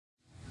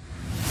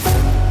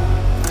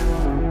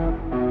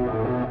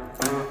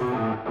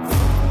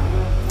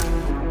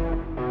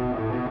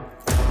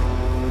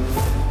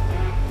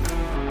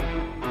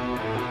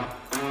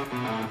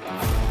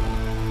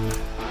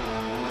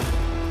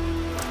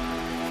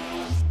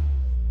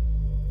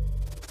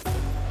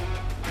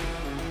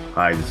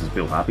Hi, this is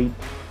Bill Hoppy,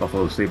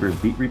 Buffalo Sabres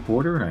beat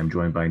reporter, and I'm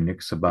joined by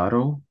Nick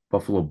Sabato,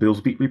 Buffalo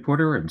Bills beat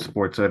reporter and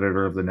sports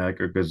editor of the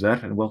Niagara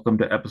Gazette. And welcome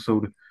to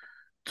episode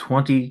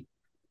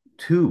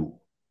 22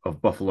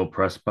 of Buffalo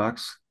Press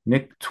Box.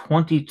 Nick,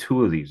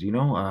 22 of these. You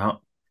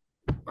know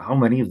how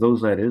many of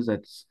those that is?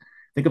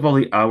 Think of all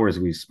the hours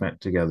we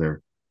spent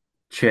together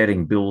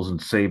chatting Bills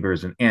and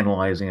Sabres and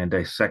analyzing and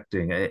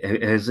dissecting.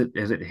 Has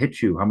it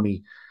hit you how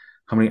many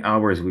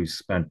hours we've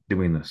spent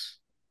doing this?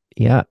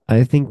 Yeah,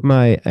 I think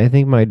my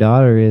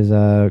daughter is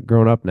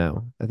grown up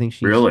now.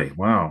 Really?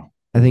 Wow.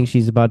 I think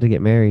she's about to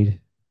get married.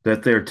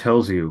 That there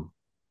tells you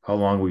how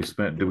long we've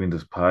spent doing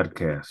this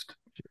podcast.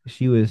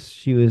 She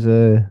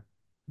wasn't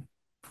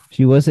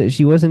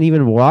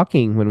even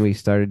walking when we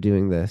started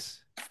doing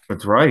this.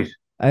 That's right.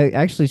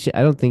 I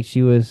don't think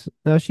she was.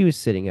 No, she was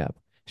sitting up.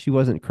 She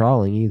wasn't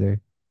crawling either.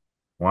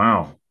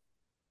 Wow.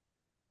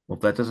 Well,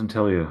 if that doesn't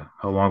tell you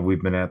how long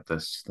we've been at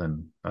this,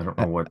 then I don't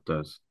I, know what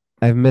does.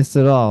 I've missed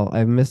it all.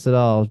 I've missed it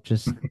all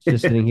just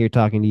sitting here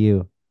talking to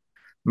you.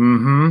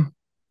 Mm-hmm.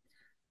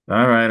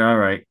 All right, all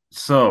right.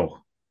 So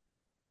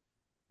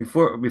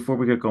before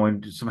we get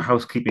going, some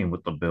housekeeping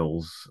with the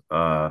Bills.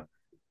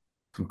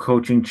 Some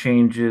coaching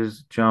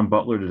changes. John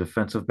Butler, the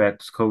defensive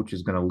backs coach,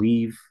 is going to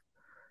leave.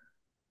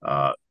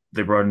 Uh,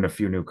 they brought in a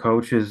few new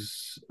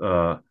coaches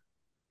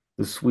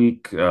this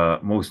week.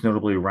 Most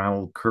notably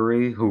Ronald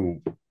Curry,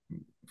 who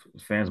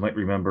fans might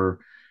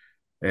remember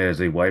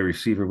as a wide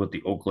receiver with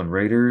the Oakland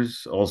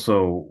Raiders.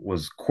 Also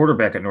was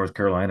quarterback at North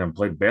Carolina and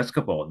played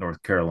basketball at North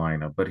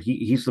Carolina. But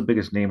he's the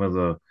biggest name of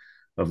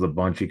the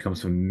bunch. He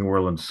comes from New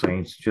Orleans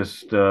Saints.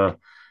 Just tell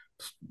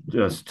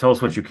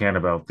us what you can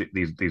about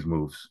these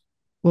moves.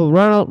 Well,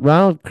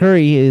 Ronald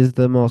Curry is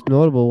the most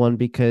notable one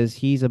because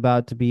he's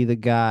about to be the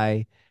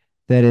guy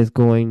that is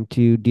going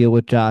to deal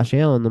with Josh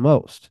Allen the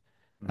most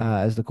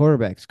as the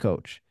quarterbacks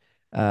coach.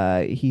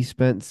 He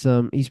spent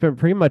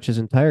pretty much his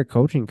entire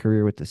coaching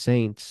career with the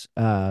Saints.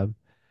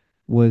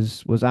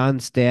 Was on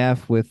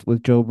staff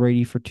with Joe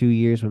Brady for 2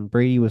 years when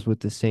Brady was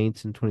with the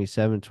Saints in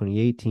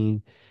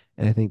 2018,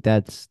 and I think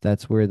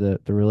that's where the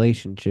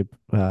relationship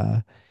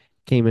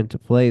came into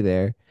play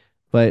there.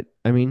 But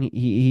I mean,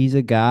 he's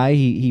a guy.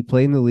 He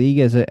played in the league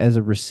as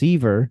a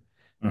receiver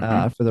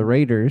Mm-hmm. for the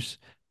Raiders,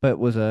 but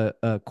was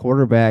a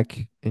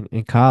quarterback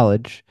in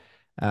college.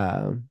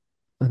 Um,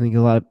 I think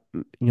a lot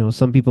of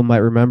some people might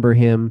remember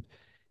him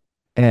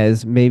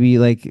as maybe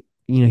like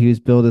he was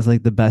billed as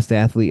like the best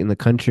athlete in the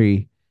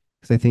country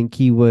because I think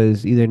he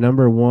was either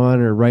number one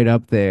or right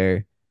up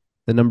there,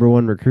 the number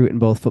one recruit in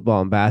both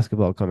football and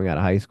basketball coming out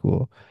of high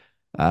school.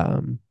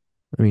 Um,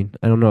 I mean,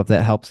 I don't know if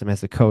that helps him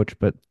as a coach,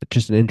 but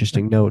just an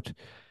interesting note.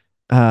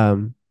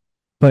 Um,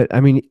 but I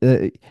mean,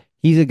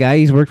 he's a guy.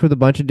 He's worked with a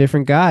bunch of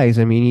different guys.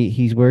 I mean,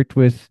 he's worked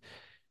with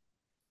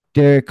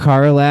Derek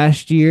Carr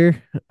last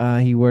year.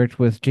 He worked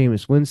with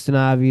Jameis Winston,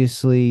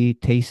 obviously,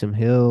 Taysom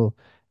Hill.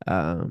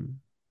 Um,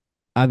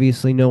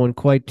 Obviously, no one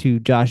quite to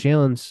Josh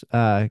Allen's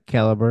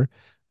caliber,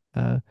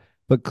 uh,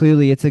 but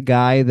clearly it's a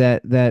guy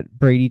that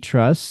Brady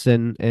trusts,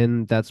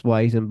 and that's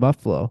why he's in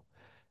Buffalo.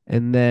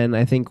 And then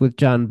I think with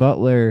John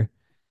Butler,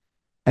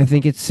 I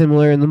think it's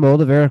similar in the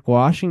mold of Eric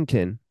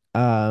Washington.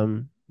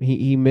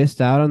 He missed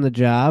out on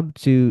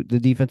the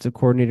defensive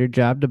coordinator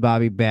job to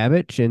Bobby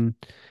Babich, and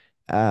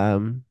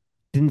um,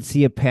 didn't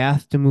see a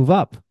path to move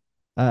up.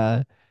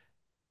 Uh,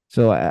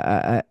 so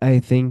I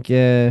think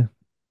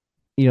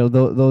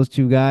those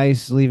two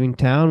guys leaving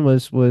town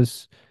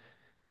was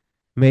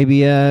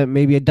maybe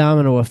a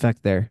domino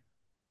effect there.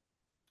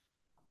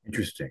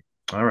 Interesting.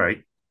 All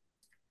right.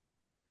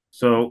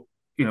 So,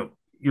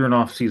 you're in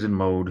off-season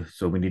mode,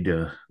 so we need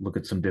to look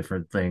at some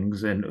different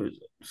things. And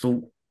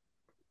so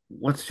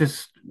let's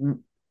just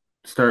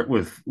start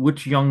with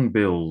which young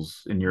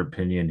Bills, in your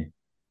opinion,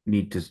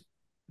 need to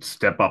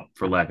step up,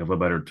 for lack of a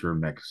better term,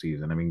 next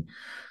season. I mean,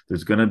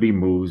 there's going to be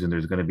moves and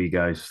there's going to be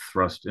guys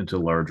thrust into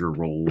larger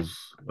roles.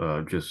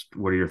 Just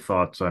what are your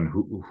thoughts on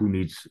who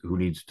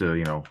needs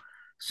to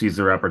seize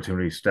their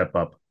opportunity, step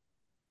up?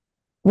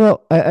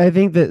 Well, I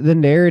think that the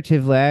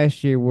narrative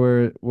last year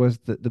was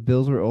that the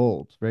Bills were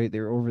old, right? They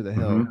were over the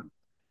hill.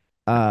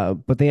 Mm-hmm.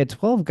 But they had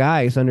 12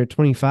 guys under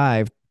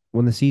 25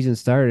 when the season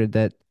started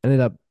that ended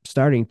up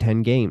starting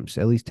 10 games,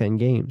 at least 10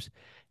 games.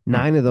 Hmm.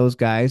 Nine of those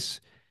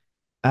guys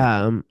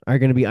are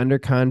going to be under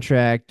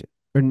contract,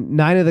 or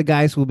nine of the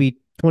guys will be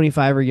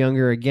 25 or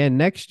younger again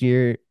next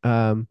year.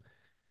 Are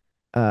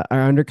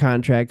under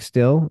contract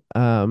still.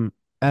 Ed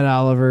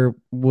Oliver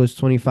was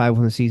 25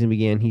 when the season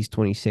began. He's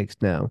 26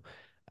 now.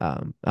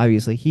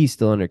 Obviously, he's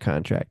still under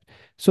contract.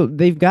 So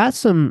they've got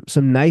some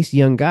nice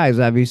young guys.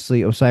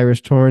 Obviously,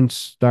 Osiris Torrance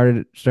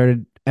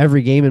started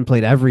every game and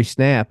played every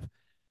snap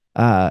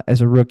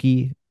as a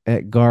rookie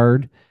at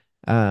guard.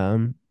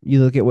 You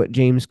look at what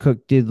James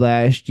Cook did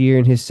last year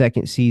in his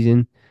second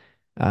season.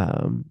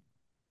 Um,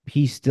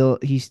 he's still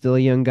a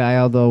young guy,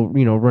 although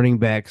running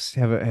backs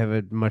have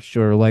a much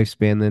shorter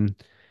lifespan than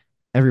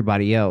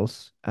everybody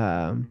else.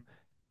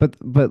 But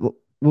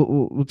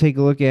we'll take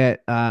a look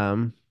at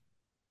on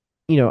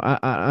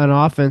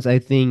offense. I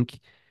think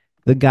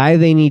the guy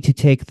they need to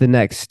take the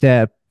next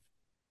step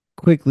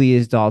quickly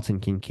as Dalton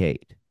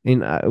Kincaid.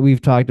 And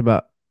we've talked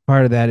about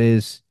part of that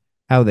is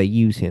how they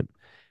use him.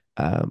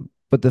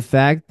 But the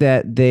fact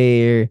that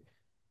they're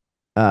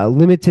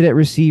limited at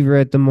receiver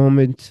at the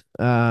moment,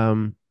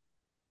 don't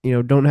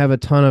have a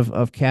ton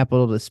of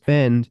capital to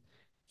spend,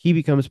 he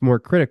becomes more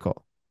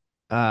critical.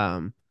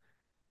 Um,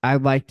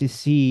 I'd like to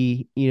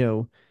see,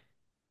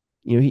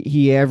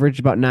 he averaged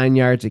about 9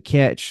 yards a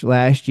catch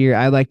last year.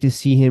 I'd like to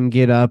see him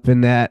get up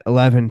in that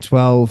 11,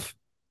 12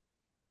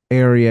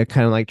 area,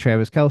 kind of like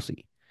Travis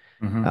Kelsey,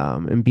 Hmm.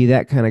 and be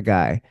that kind of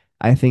guy.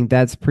 I think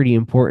that's pretty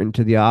important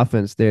to the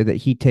offense there that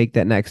he take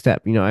that next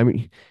step. I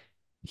mean,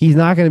 he's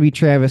not going to be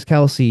Travis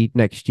Kelsey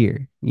next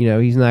year.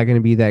 He's not going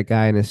to be that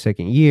guy in his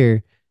second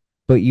year,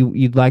 but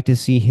you'd like to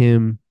see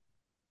him,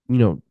 you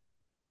know,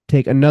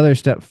 take another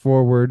step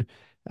forward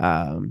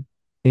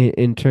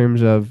in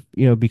terms of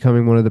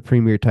becoming one of the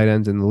premier tight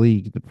ends in the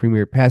league, the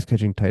premier pass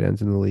catching tight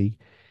ends in the league.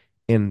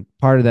 And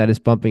part of that is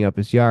bumping up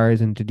his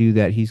yards, and to do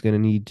that, he's going to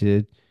need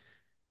to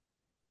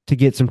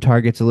get some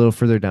targets a little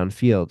further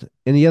downfield.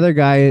 And the other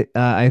guy,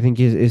 I think,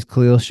 is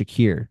Khalil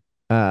Shakir.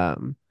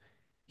 Um,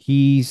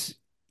 he's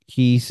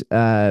he's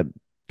kind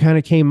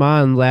of came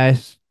on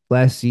last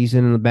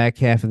season in the back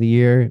half of the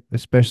year,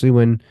 especially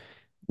when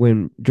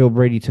Joe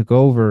Brady took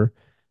over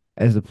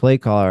as the play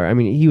caller. I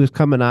mean, he was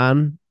coming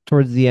on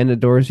towards the end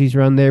of Dorsey's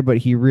run there, but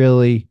he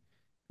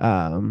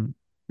um,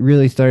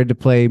 really started to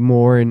play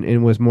more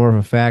and was more of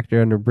a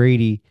factor under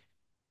Brady.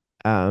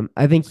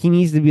 I think he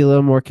needs to be a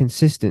little more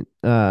consistent.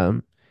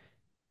 There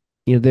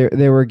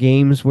were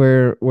games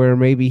where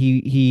maybe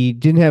he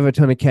didn't have a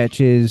ton of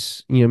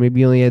catches. Maybe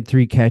he only had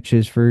 3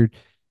 catches for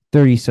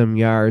 30 some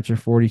yards or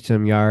 40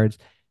 some yards.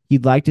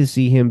 He'd like to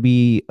see him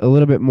be a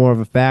little bit more of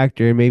a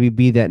factor and maybe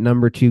be that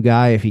number two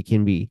guy if he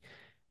can be.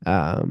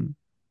 Um,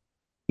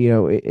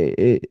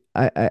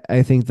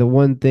 I think the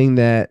one thing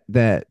that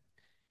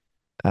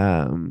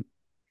um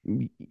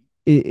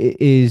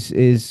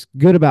is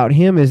good about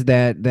him is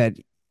that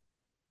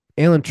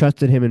Allen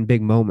trusted him in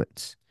big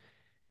moments.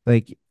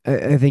 Like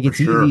I think For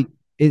sure.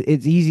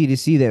 it's easy to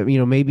see that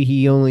maybe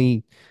he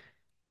only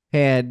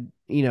had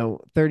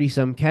 30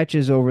 some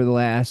catches over the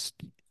last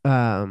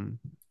 9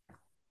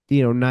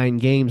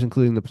 games,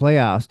 including the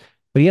playoffs,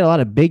 but he had a lot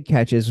of big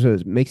catches, so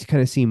it makes it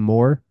kind of seem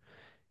more.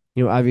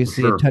 For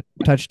Obviously, sure.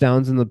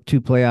 touchdowns in the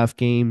 2 playoff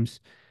games.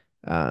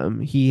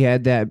 He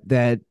had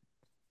that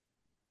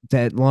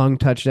long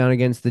touchdown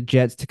against the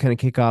Jets to kind of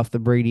kick off the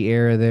Brady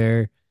era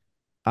there.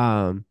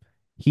 Um,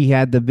 he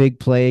had the big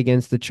play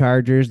against the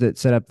Chargers that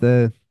set up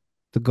the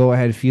go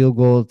ahead field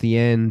goal at the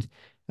end.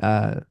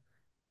 Uh,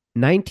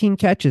 19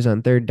 catches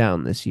on third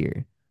down this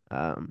year.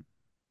 Um,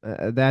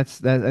 that's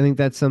that. I think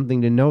that's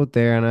something to note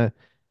there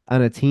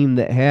on a team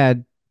that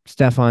had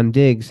Stephon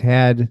Diggs,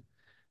 had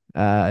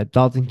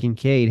Dalton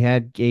Kincaid,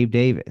 had Gabe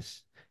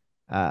Davis.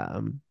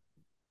 Um,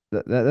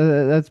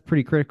 that's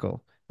pretty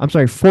critical. I'm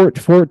sorry,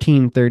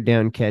 14 third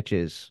down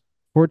catches,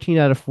 14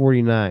 out of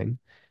 49.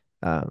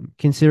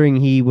 Considering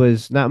he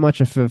was not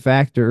much of a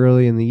factor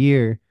early in the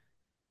year,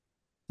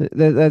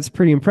 that's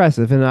pretty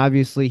impressive. And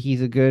obviously,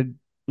 he's a good,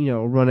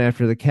 run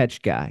after the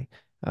catch guy.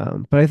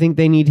 But I think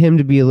they need him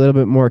to be a little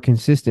bit more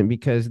consistent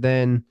because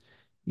then,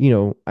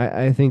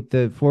 I think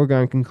the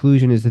foregone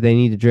conclusion is that they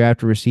need to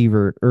draft a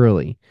receiver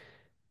early.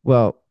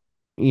 Well,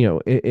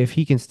 if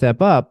he can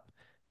step up,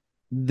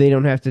 they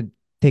don't have to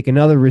take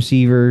another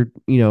receiver,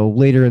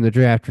 later in the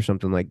draft or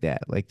something like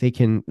that. Like they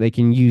can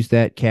use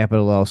that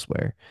capital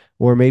elsewhere.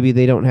 Or maybe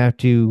they don't have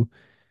to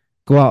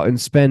go out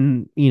and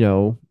spend,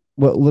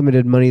 what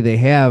limited money they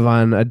have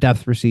on a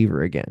depth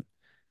receiver again.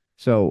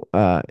 So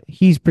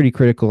he's pretty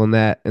critical in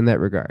that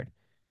regard.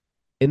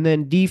 And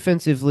then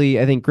defensively,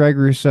 I think Greg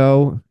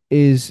Rousseau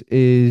is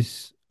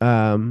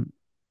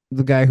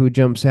the guy who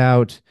jumps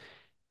out,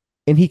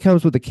 and he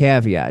comes with a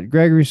caveat.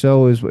 Greg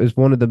Rousseau is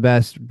one of the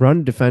best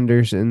run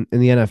defenders in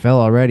the NFL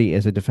already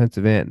as a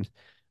defensive end.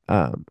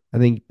 I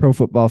think Pro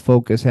Football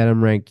Focus had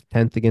him ranked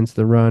 10th against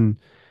the run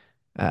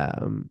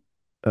um,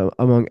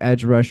 among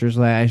edge rushers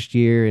last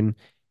year, and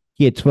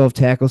he had 12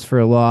 tackles for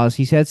a loss.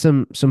 He's had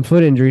some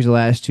foot injuries the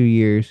last 2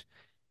 years,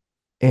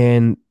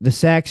 and the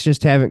sacks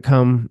just haven't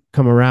come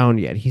around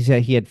yet.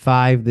 He had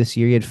 5 this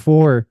year. He had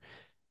 4,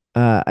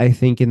 I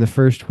think, in the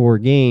first 4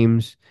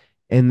 games,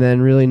 and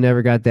then really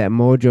never got that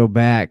mojo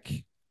back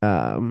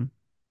um,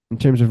 in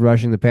terms of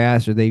rushing the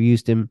passer. They've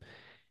used him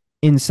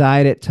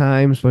inside at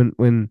times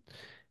when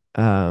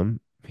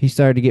he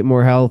started to get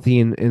more healthy,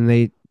 and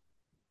they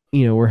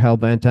were hell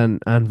bent on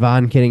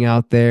Von getting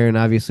out there, and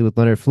obviously with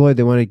Leonard Floyd,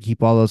 they wanted to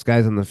keep all those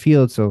guys on the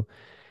field, so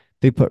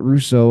they put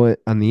Russo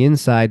on the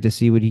inside to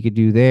see what he could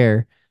do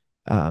there.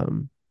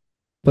 Um,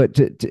 but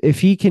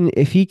if he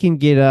can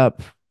get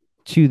up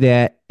to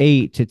that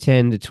 8 to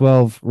 10 to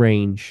 12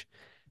 range,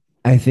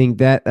 I think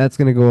that's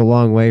going to go a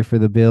long way for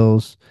the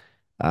Bills.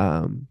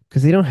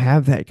 Because they don't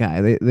have that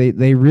guy.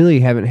 They really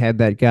haven't had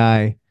that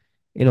guy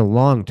in a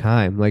long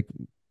time. Like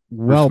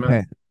Bruce well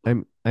Smith. past.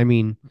 I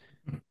mean,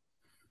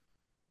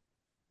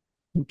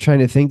 I'm trying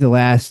to think the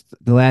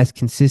last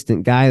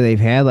consistent guy they've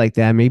had like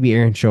that. Maybe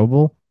Aaron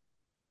Schobel.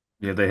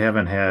 Yeah, they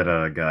haven't had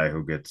a guy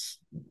who gets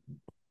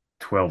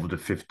 12 to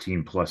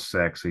 15 plus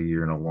sacks a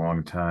year in a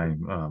long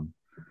time.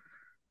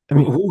 I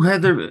mean, Who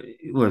had their,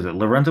 was it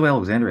Lorenzo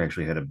Alexander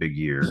actually had a big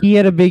year, he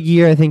had a big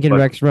year, I think, in but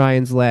Rex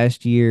Ryan's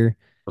last year.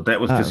 that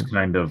was just Um,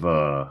 kind of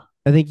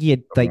I think he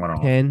had a like one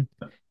off. 10.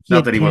 He Not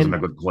had that he wasn't a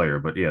 10. good player,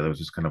 but yeah, that was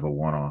just kind of a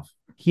one off.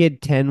 He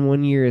had 10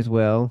 one year as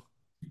well.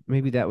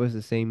 Maybe that was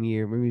the same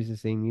year. Maybe it was the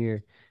same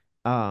year.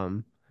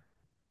 Um,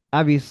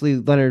 Obviously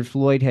Leonard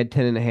Floyd had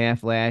 10 and a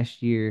half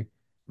last year.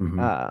 Hmm.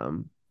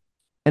 Um,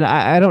 and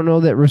I don't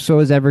know that Rousseau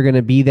is ever going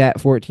to be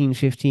that 14,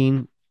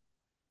 15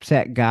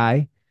 sack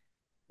guy,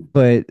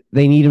 but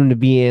they need him to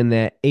be in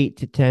that 8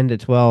 to 10 to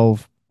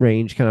 12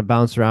 range, kind of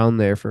bounce around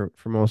there for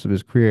most of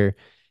his career.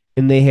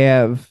 And they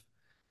have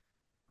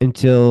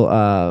until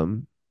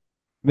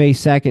May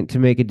 2nd to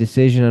make a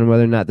decision on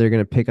whether or not they're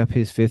going to pick up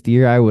his fifth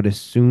year. I would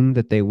assume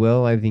that they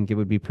will. I think it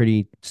would be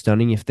pretty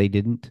stunning if they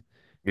didn't.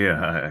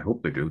 Yeah, I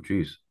hope they do.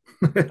 Jeez.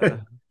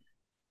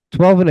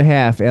 12 and a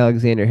half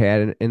Alexander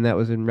had, and that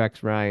was in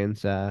Rex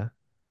Ryan's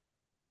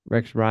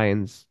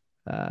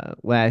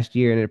last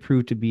year, and it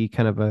proved to be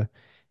kind of a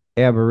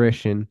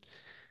aberration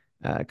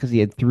because he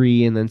had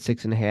three and then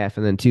six and a half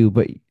and then two.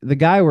 But the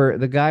guy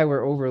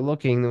we're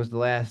overlooking was the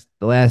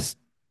last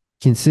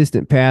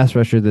consistent pass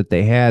rusher that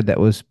they had that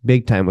was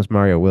big time was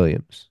Mario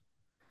Williams.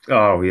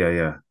 Oh, yeah,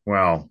 yeah.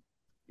 Well,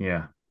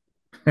 yeah.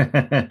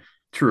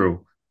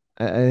 True.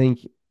 I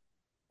think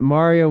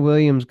Mario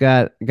Williams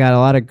got a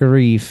lot of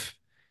grief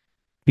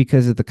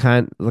because of the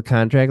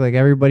contract. Like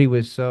everybody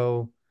was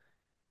so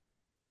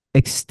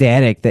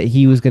ecstatic that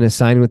he was going to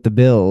sign with the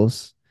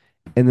Bills,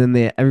 and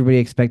then everybody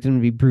expected him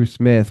to be Bruce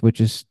Smith,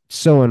 which is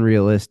so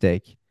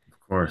unrealistic. Of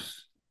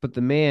course. But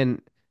the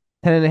man,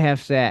 10 and a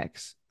half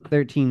sacks,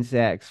 13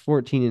 sacks,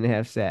 14 and a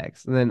half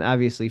sacks, and then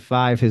obviously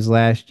five his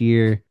last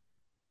year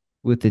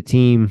with the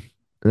team.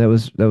 That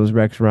was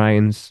Rex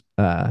Ryan's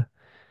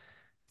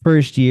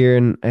first year,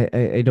 and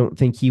I don't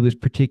think he was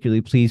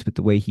particularly pleased with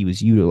the way he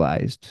was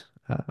utilized.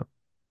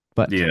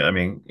 But Yeah, I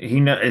mean,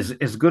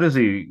 as good as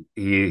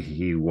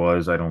he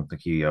was, I don't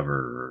think he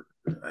ever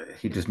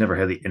he just never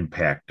had the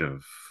impact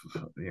of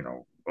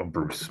of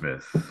Bruce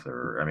Smith.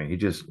 Or I mean, he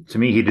just to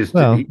me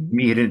well,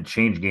 he didn't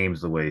change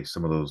games the way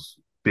some of those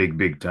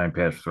big time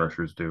pass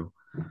rushers do.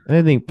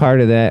 I think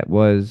part of that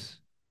was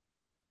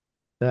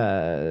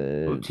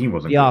Well, the team the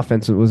wasn't good.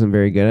 offense wasn't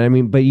very good. I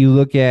mean, but you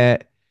look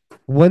at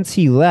once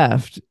he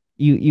left,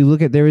 you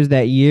look at there was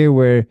that year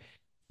where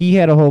he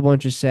had a whole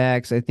bunch of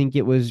sacks. I think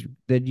it was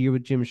that year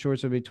with Jim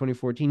Schwartz, maybe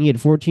 2014. He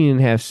had 14 and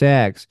a half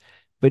sacks,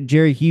 but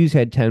Jerry Hughes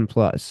had 10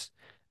 plus.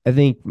 I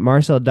think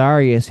Marcel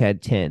Darius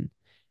had 10.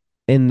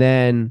 And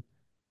then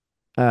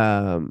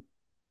um,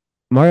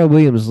 Mario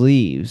Williams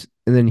leaves,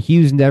 and then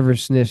Hughes never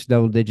sniffs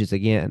double digits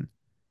again.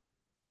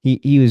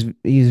 He was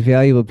a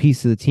valuable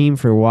piece of the team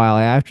for a while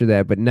after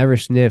that, but never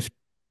sniffed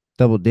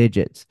double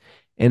digits.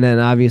 And then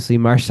obviously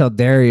Marcel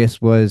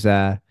Darius was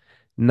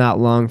not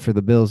long for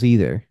the Bills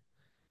either.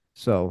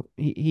 So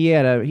he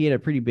had a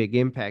pretty big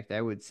impact,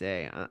 I would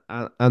say,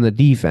 on the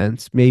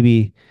defense.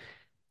 Maybe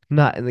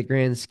not in the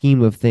grand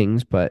scheme of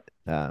things, but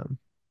I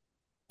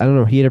don't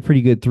know. He had a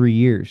pretty good 3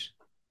 years.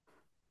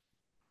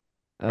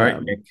 All right,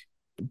 Um, Nick.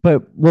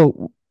 but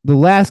well, the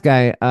last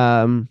guy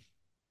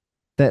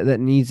that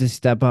needs to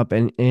step up,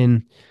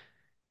 and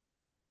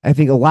I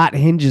think a lot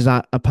hinges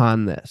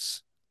upon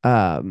this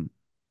um,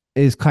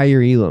 is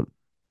Kyrie Elam.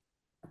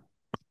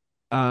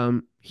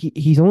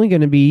 He's only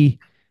going to be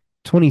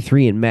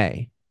 23 in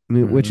May. I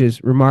mean, which Hmm.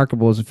 is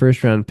remarkable as a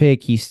first round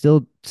pick. He's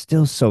still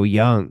so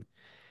young.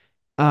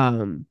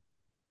 Um,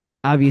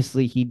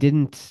 Obviously he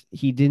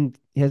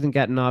hasn't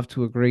gotten off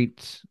to a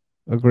great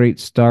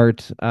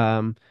start.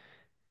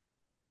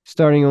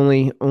 Starting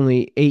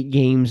only 8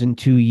 games in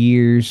 2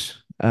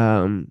 years.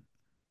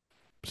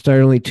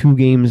 Started only 2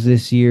 games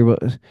this year,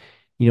 but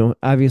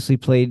obviously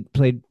played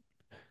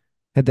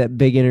had that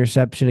big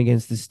interception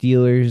against the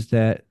Steelers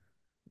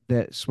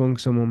that swung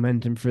some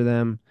momentum for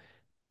them.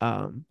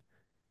 Um,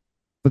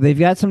 but they've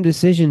got some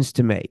decisions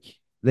to make.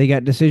 They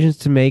got decisions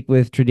to make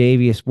with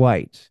Tre'Davious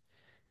White.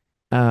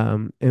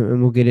 And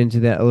we'll get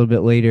into that a little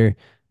bit later.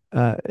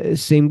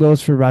 Same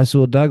goes for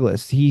Rasul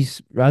Douglas.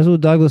 He's Rasul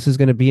Douglas is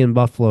going to be in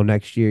Buffalo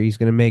next year. He's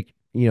going to make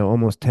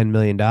almost $10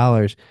 million,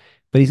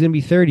 but he's going to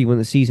be 30 when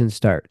the season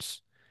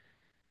starts.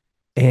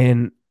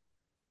 And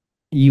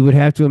you would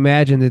have to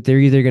imagine that they're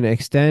either going to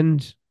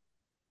extend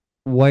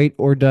White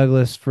or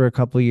Douglas for a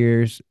couple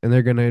years, and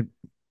they're going to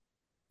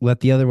let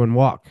the other one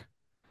walk.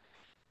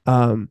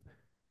 Um,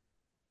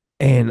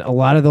 and a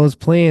lot of those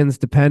plans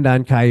depend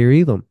on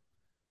Kyrie Elam.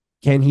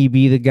 Can he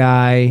be the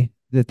guy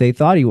that they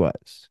thought he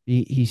was?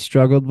 He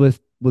struggled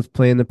with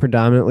playing the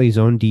predominantly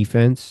zone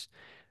defense,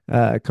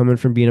 coming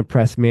from being a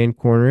press man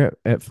corner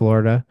at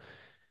Florida,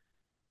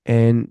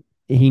 and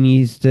they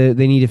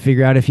need to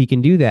figure out if he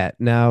can do that.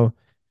 Now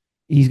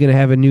he's going to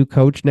have a new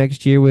coach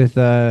next year with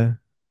Jamil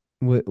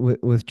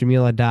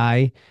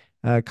Adai,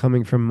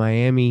 coming from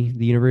Miami,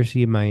 the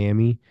University of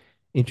Miami.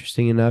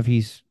 Interesting enough,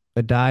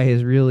 Adai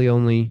has really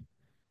only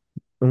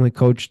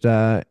coached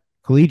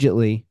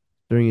collegiately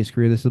during his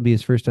career. This will be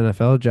his first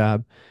NFL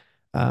job.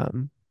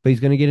 But he's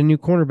going to get a new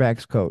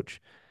cornerbacks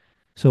coach.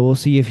 So we'll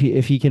see if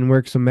he can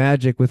work some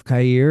magic with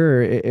Kyer,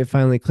 or it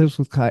finally clicks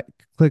with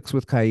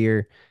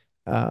Kyer.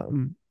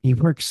 He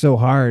works so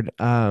hard.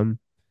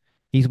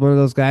 He's one of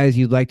those guys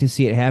you'd like to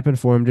see it happen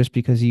for him, just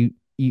because you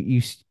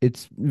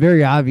it's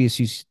very obvious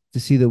to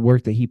see the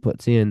work that he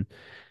puts in.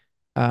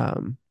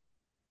 Um,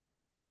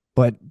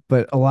 but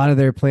a lot of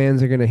their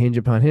plans are going to hinge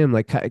upon him.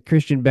 Like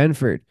Christian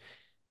Benford,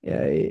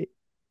 uh,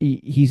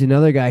 he's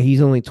another guy.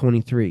 He's only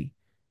 23.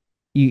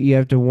 You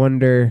have to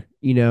wonder.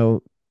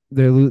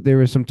 There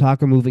was some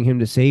talk of moving him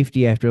to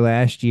safety after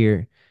last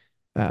year.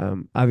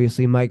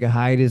 Obviously, Micah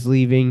Hyde is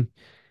leaving.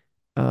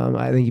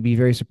 I think it'd be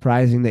very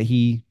surprising that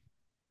he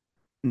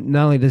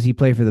not only does he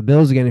play for the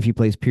Bills again, if he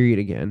plays period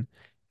again,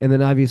 and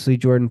then obviously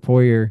Jordan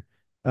Poyer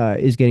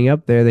is getting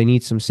up there. They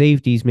need some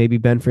safeties. Maybe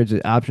Benford's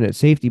an option at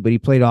safety, but he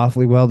played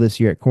awfully well this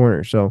year at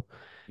corner. So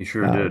He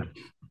sure uh, did.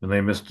 And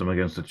they missed him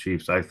against the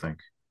Chiefs, I think.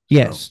 So,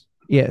 yes,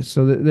 yes.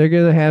 So they're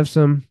gonna have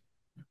some.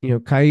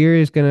 Kyer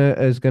is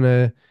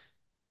gonna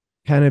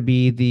kind of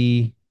be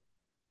the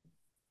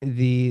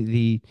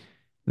the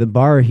the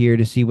bar here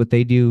to see what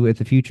they do at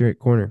the future at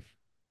corner.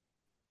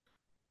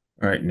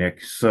 all right,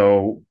 Nick.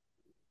 So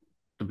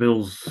the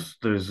Bills,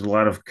 there's a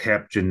lot of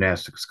cap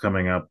gymnastics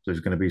coming up. There's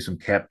going to be some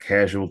cap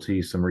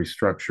casualties, some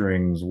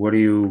restructurings.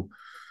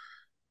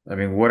 I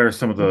mean, what are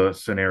some of the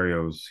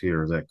scenarios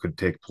here that could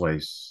take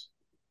place?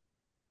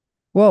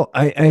 Well,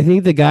 I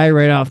think the guy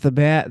right off the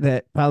bat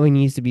that probably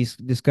needs to be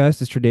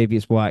discussed is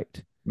Tre'Davious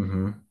White.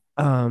 Mm-hmm.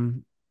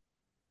 Um,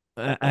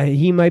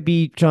 he might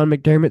be Sean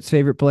McDermott's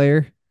favorite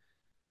player.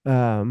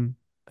 Um,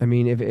 I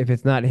mean, if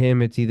it's not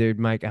him, it's either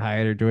Micah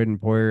Hyde or Jordan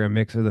Poyer, a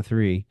mix of the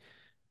three.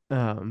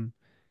 Um,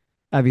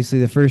 Obviously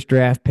the first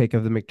draft pick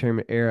of the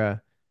McDermott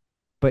era,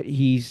 but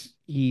he's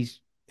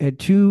had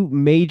two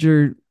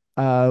major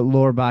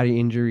lower body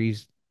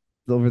injuries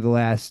over the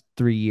last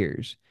 3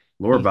 years.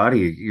 Lower He body,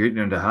 you're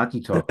getting into hockey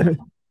talk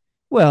now.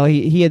 well,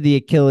 he had the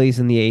Achilles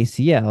and the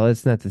ACL.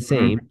 It's not the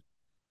Mm-hmm. same.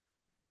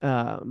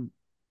 Um,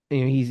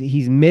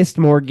 he's missed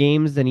more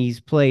games than he's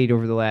played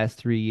over the last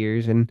 3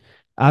 years, and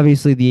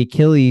obviously the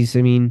Achilles.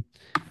 I mean,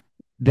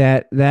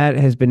 that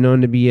has been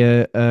known to be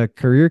a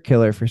career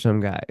killer for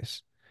some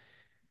guys.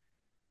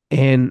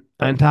 And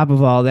on top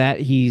of all that,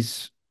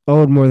 he's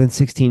owed more than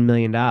 $16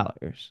 million.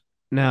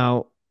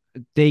 Now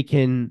they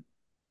can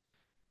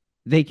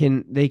they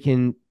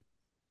can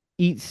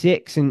eat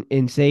six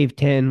and save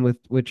 10 with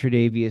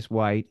Tre'Davious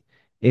White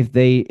if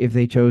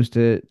they chose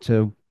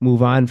to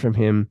move on from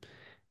him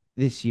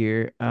this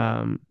year.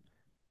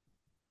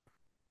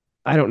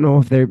 I don't know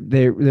if they're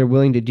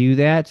willing to do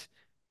that,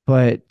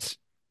 but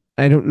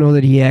I don't know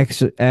that he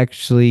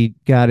actually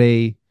got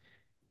a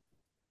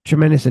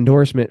tremendous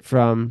endorsement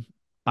from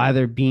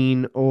either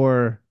Bean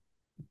or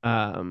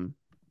um,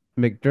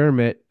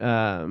 McDermott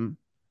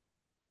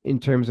in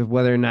terms of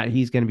whether or not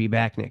he's going to be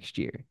back next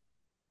year.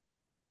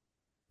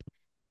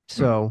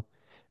 So,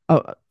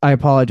 oh, I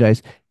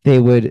apologize. They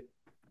would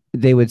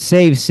they would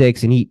save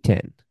six and eat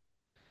 10.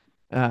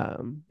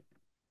 Um,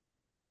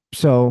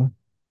 so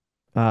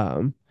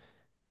um,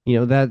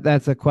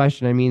 that's a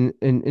question. I mean,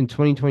 in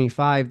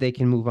 2025 they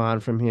can move on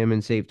from him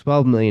and save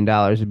 $12 million.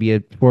 It'd be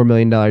a $4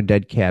 million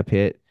dead cap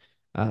hit.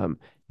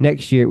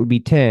 Next year it would be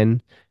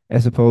 10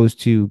 as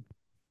opposed to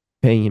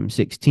paying him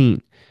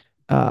 16.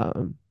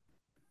 Um,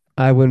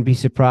 I wouldn't be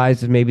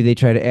surprised if maybe they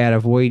try to add a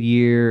void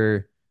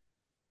year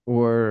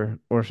or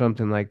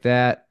something like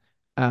that.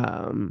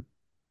 Um,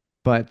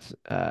 but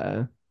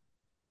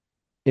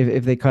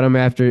if they cut him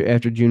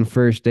after June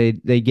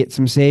 1st, they get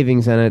some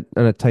savings on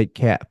a tight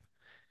cap.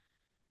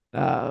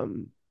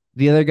 Um,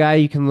 the other guy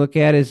you can look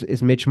at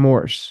is Mitch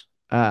Morse.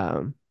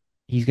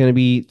 He's going to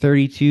be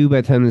 32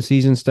 by the time the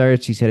season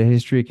starts. He's had a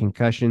history of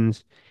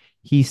concussions.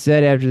 He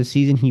said after the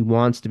season he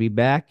wants to be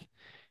back,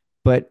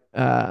 but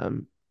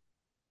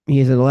he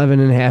has an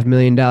 $11.5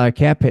 million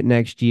cap hit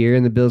next year,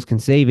 and the Bills can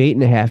save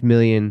 $8.5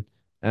 million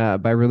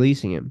by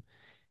releasing him.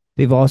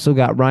 They've also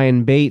got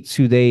Ryan Bates,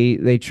 who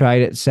they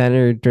tried at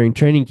center during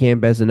training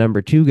camp as the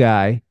number two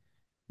guy,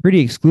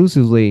 pretty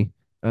exclusively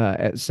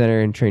at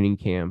center in training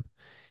camp,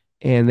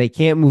 and they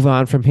can't move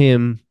on from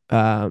him.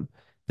 The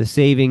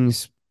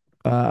savings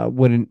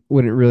wouldn't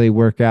really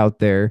work out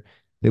there.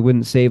 They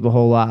wouldn't save a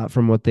whole lot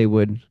from what they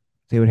would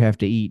have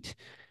to eat.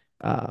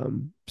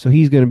 So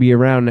he's going to be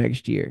around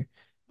next year.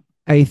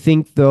 I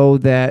think though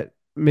that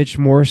Mitch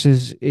Morse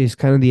is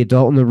kind of the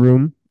adult in the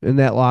room in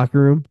that locker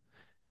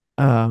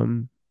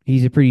room.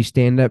 He's a pretty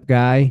stand up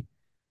guy.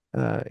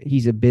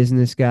 He's a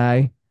business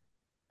guy.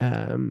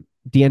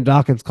 Dean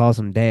Dawkins calls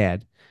him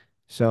dad.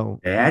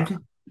 So Dad?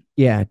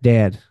 yeah,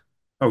 dad.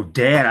 Oh,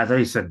 dad. I thought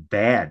he said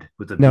bad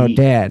with a No, B.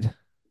 dad.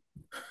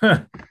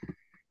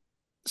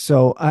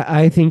 So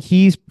I think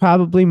he's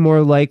probably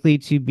more likely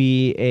to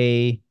be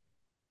a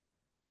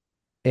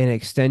an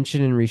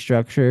extension and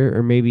restructure,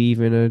 or maybe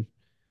even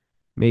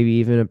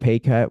a pay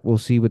cut. We'll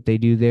see what they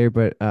do there,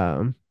 but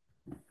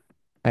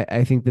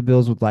I think the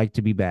Bills would like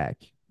to be back,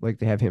 like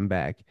to have him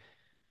back.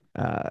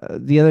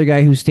 The other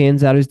guy who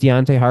stands out is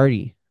Deontay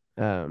Hardy.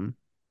 Um,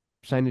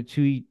 Signed a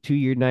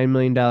two-year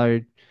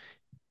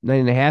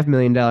 $9.5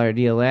 million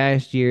deal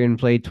last year and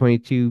played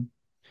 22%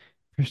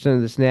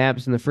 of the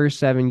snaps in the first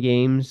 7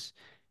 games,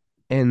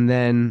 and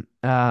then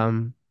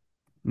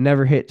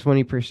never hit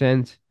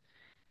 20%.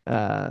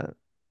 Uh,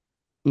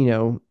 you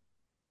know,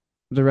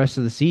 the rest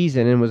of the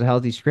season and was a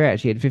healthy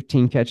scratch. He had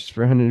 15 catches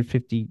for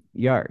 150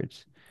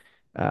 yards.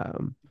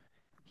 Um,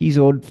 he's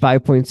owed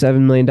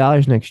 $5.7 million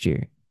next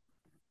year.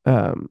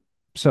 Um,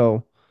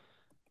 so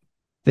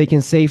they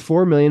can save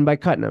 4 million by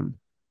cutting him,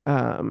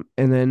 and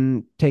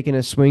then taking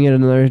a swing at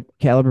another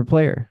caliber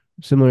player,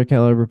 similar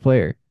caliber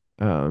player.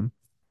 Um,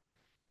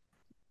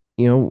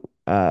 you know,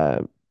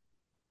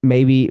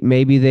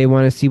 maybe they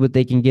want to see what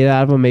they can get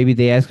out of him. Maybe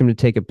they ask him to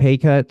take a pay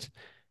cut.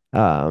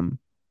 Um,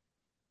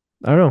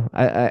 I don't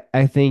know.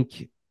 I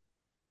think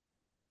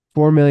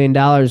 $4 million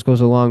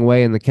goes a long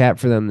way in the cap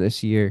for them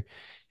this year,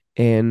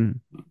 and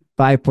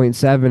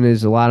 5.7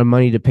 is a lot of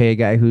money to pay a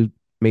guy who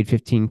made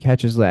 15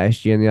 catches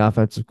last year, and the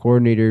offensive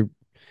coordinator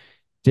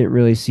didn't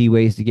really see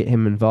ways to get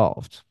him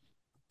involved.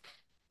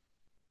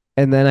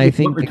 And then I Hey, punt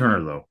think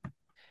returner though.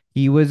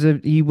 he was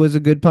a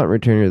good punt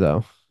returner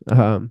though.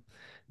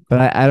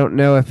 But I don't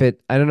know if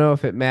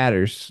it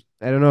matters.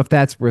 I don't know if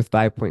that's worth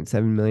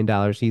 $5.7 million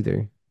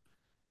either.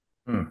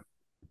 Hmm.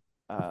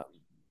 Uh,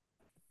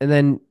 and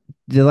then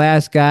the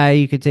last guy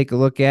you could take a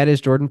look at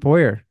is Jordan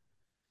Poyer.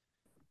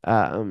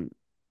 Um,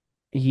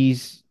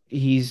 he's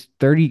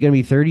 30, gonna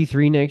be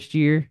 33 next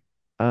year.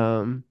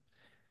 Um,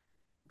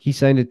 he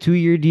signed a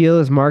 2-year deal.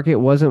 His market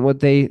wasn't what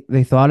they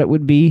thought it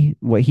would be,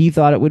 what he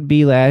thought it would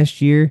be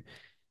last year.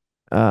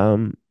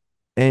 Um,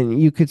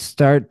 and you could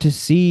start to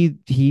see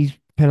he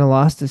kind of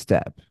lost a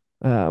step.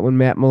 When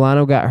Matt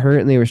Milano got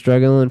hurt and they were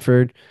struggling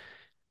for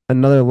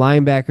another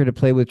linebacker to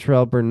play with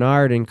Terrell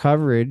Bernard in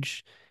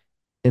coverage,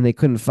 and they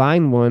couldn't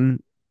find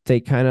one, they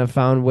kind of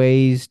found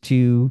ways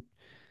to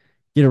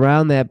get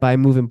around that by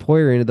moving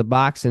Poyer into the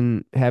box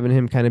and having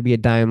him kind of be a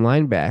dime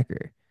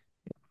linebacker,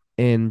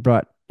 and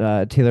brought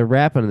Taylor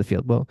Rapp onto the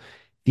field. Well,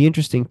 the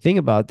interesting thing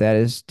about that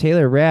is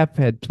Taylor Rapp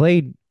had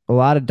played a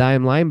lot of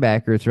dime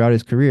linebacker throughout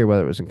his career,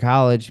 whether it was in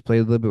college, he played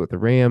a little bit with the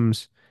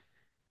Rams,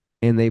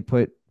 and they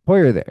put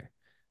Poyer there.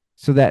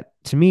 So that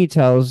to me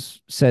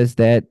says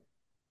that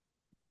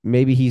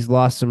maybe he's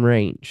lost some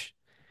range,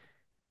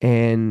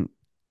 and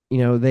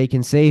they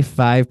can save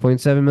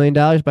 $5.7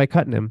 million by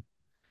cutting him.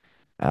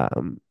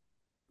 Um,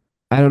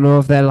 I don't know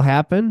if that'll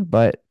happen,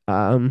 but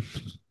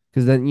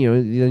because then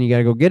you got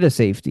to go get a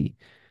safety.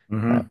 Uh,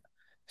 Mm-hmm.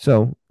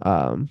 so,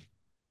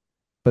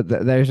 but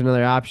there's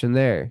another option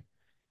there,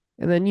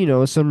 and then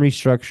some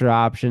restructure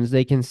options.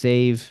 They can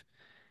save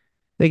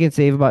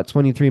about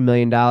 $23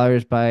 million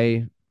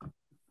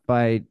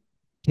by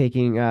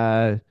taking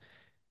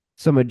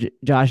some of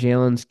Josh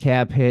Allen's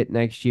cap hit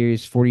next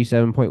year's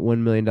 $47.1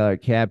 million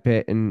cap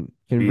hit and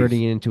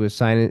converting Jeez. it into a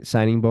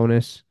signing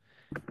bonus.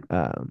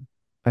 Um,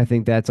 I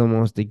think that's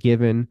almost a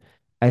given.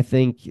 I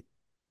think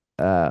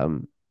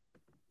um,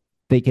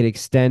 they could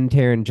extend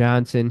Taron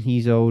Johnson.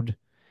 He's owed.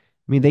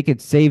 I mean, they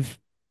could save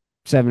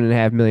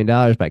 $7.5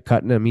 million by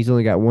cutting him. He's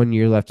only got 1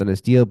 year left on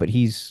his deal, but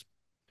he's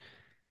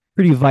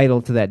pretty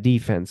vital to that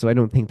defense. So I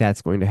don't think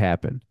that's going to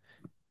happen.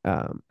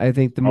 I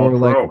think the All more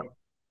like pro.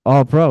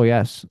 all pro,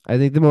 yes. I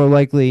think the more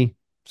likely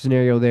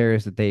scenario there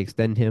is that they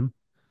extend him.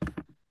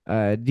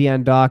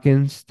 Deion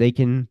Dawkins, they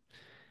can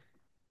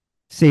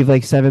save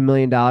like $7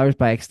 million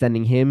by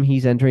extending him.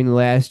 He's entering the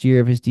last year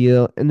of his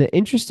deal. And the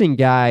interesting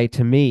guy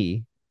to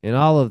me in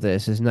all of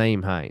this is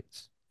Naeem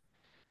Hines.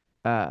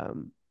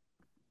 Um,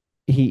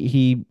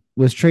 he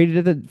was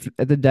traded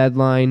at the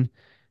deadline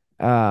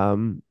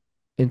in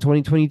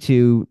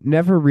 2022.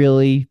 Never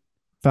really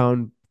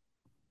found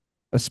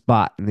a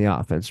spot in the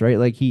offense, right?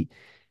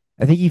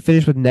 I think he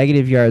finished with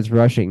negative yards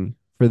rushing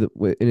in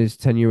his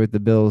tenure with the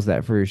Bills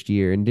that first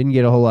year, and didn't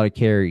get a whole lot of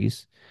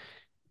carries,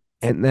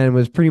 and then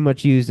was pretty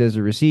much used as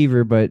a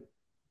receiver, but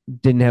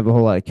didn't have a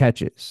whole lot of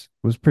catches.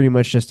 Was pretty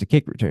much just a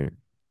kick returner.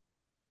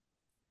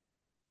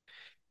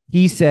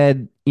 He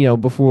said,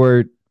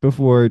 before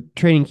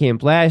training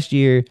camp last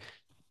year,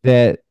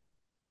 that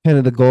kind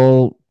of the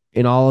goal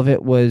in all of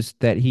it was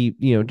that he,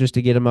 just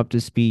to get him up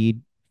to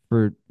speed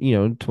for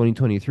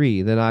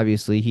 2023. Then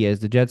obviously he has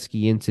the jet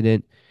ski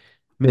incident,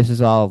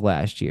 misses all of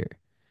last year.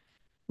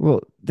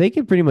 Well, they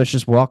can pretty much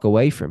just walk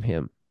away from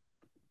him.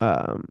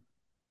 Um,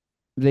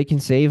 they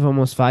can save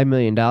almost $5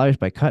 million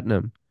by cutting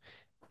him,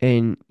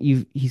 and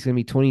he's going to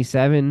be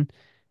 27.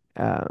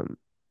 Um,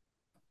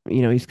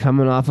 he's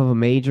coming off of a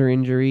major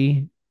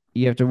injury.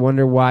 You have to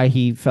wonder why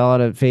he fell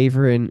out of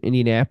favor in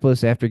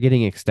Indianapolis after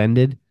getting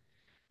extended.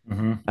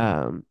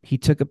 Mm-hmm. He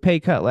took a pay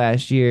cut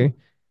last year.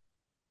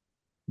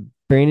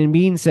 Brandon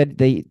Beane said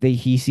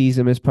he sees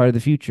him as part of the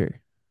future.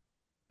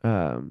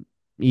 Um,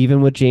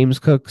 Even with James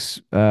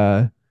Cook's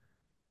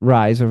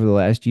rise over the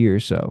last year or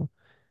so.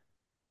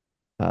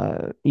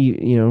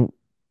 You know,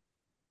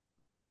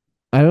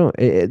 I don't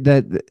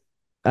that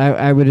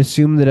I would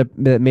assume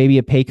that maybe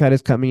a pay cut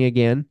is coming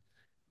again.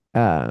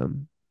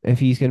 If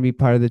he's going to be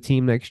part of the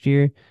team next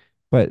year,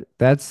 but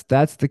that's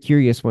the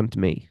curious one to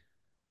me.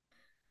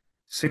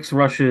 Six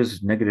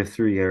rushes,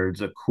 -3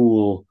 yards, a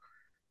cool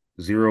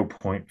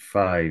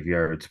 0.5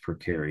 yards per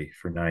carry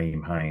for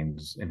Naeem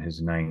Hines in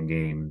his 9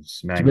 games,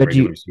 It's nine Reggie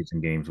regular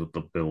season games with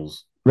the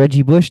Bills.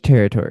 Reggie Bush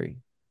territory.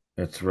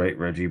 That's right,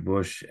 Reggie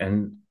Bush,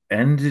 and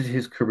ended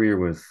his career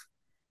with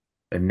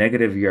a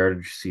negative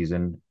yardage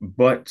season,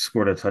 but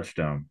scored a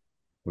touchdown,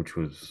 which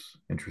was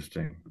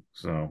interesting.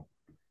 So,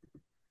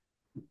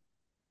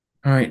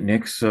 all right,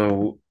 Nick.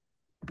 So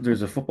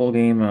there's a football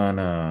game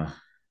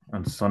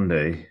on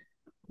Sunday.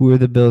 Who are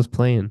the Bills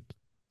playing?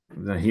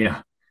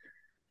 Yeah,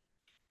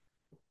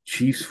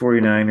 Chiefs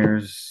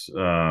 49ers.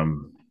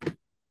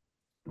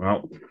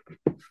 Well,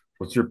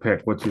 what's your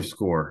pick? What's your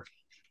score?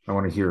 I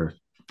want to hear it.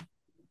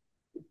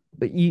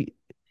 But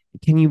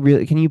can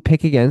you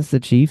pick against the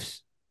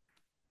Chiefs?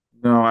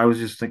 No, I was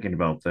just thinking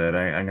about that.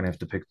 I'm gonna have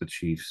to pick the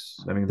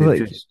Chiefs. I mean,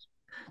 Like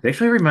they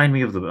actually remind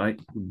me of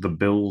the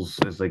Bills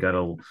as they got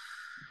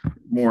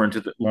more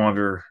into the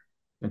longer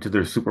into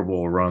their Super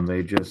Bowl run.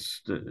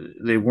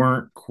 They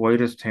weren't quite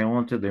as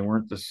talented. They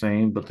weren't the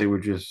same, but they were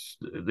just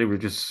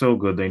so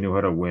good. They knew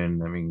how to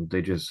win. I mean,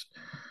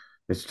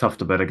 it's tough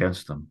to bet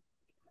against them.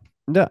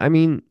 no, I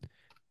mean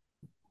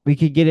we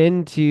could get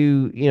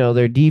into,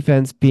 their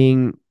defense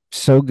being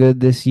so good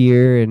this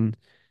year and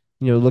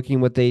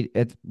looking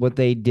at what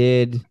they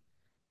did,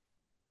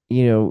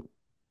 you know,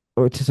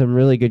 or to some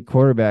really good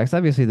quarterbacks.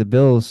 Obviously the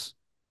Bills,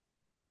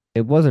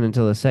 it wasn't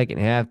until the second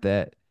half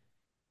that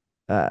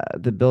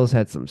the Bills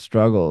had some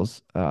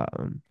struggles.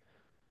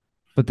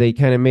 But they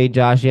kind of made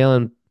Josh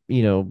Allen,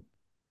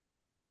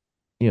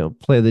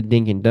 play the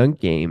dink and dunk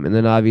game, and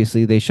then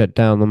obviously they shut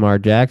down Lamar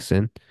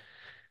Jackson.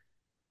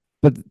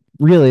 But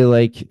really,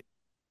 like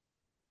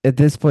at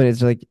this point,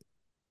 it's like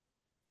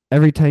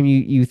every time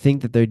you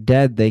think that they're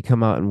dead, they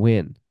come out and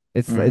win.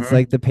 It's Mm-hmm.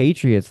 like the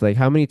Patriots. Like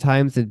how many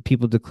times did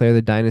people declare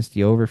the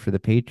dynasty over for the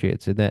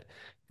Patriots and that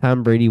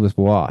Tom Brady was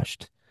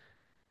washed,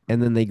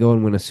 and then they go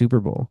and win a Super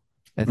Bowl?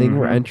 I think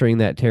we're Mm-hmm. entering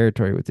that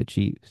territory with the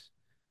Chiefs.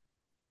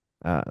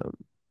 Um,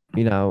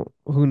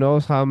 who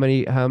knows how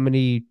many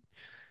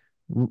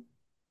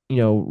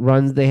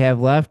runs they have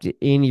left.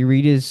 Andy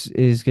Reid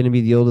is going to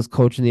be the oldest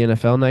coach in the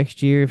NFL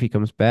next year if he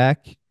comes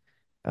back.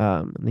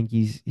 I think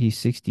he's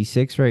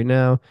 66 right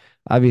now.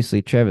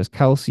 Obviously, Travis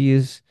Kelsey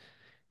is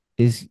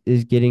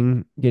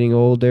getting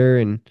older,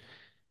 and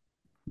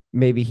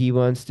maybe he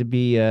wants to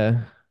be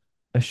a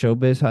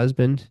showbiz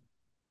husband.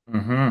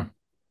 Mm-hmm.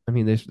 I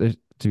mean, there's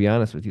to be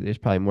honest with you, there's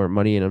probably more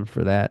money in him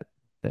for that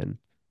than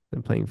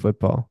playing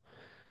football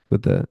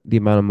with the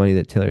amount of money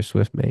that Taylor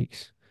Swift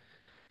makes.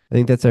 I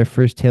think that's our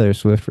first Taylor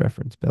Swift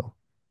reference, Bill.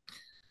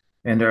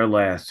 And our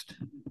last.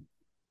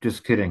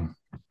 Just kidding.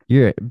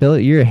 Bill,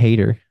 you're a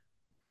hater.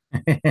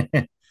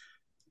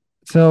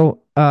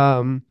 So,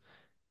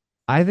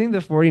 I think the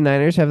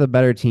 49ers have the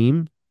better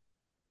team.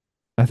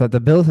 I thought the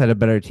Bills had a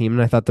better team,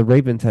 and I thought the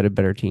Ravens had a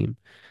better team.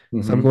 So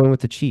I'm Mm-hmm. going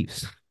with the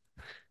Chiefs.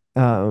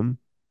 Um,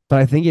 but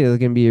I think it is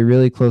going to be a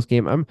really close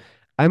game.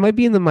 I might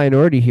be in the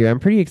minority here. I'm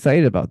pretty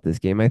excited about this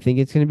game. I think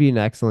it's going to be an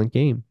excellent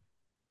game.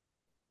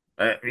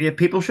 Yeah,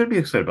 people should be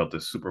excited about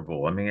this Super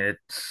Bowl. I mean,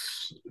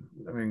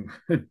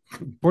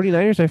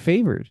 49ers are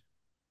favored.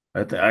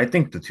 I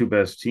think the two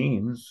best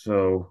teams.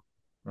 So,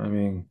 I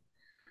mean,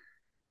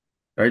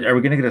 are we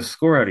going to get a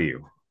score out of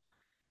you?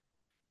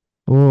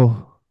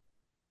 Oh,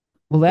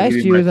 well, I'll give last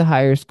you year my. was a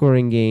higher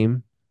scoring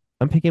game.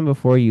 I'm picking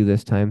before you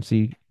this time, so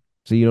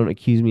you don't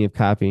accuse me of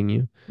copying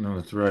you. No,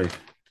 that's right.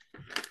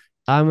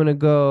 I'm gonna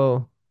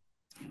go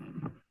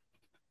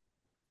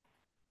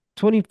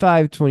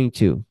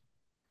 25-22.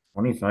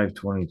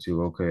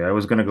 25-22. Okay, I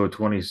was going to go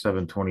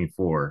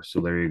 27-24.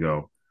 So there you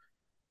go.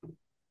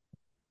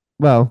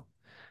 Well,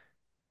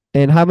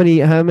 and how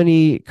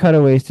many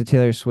cutaways to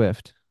Taylor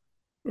Swift?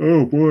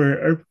 Oh boy,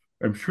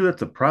 I'm sure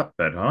that's a prop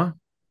bet, huh?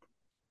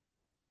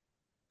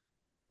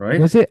 Right?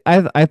 Was it?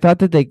 I thought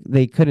that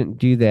they couldn't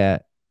do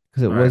that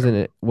because it I wasn't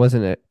don't. it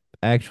wasn't an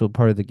actual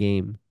part of the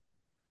game,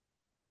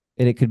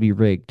 and it could be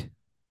rigged.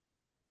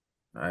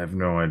 I have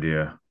no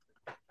idea.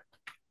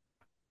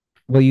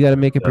 Well, you got to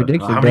make a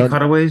prediction, How many Bill.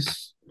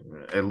 cutaways?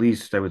 At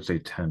least I would say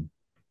 10.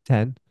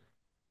 10.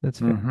 That's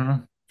fair. Mm-hmm.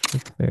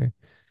 That's fair.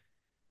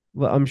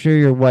 Well, I'm sure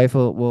your wife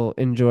will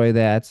enjoy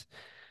that.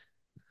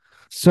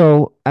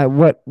 So, I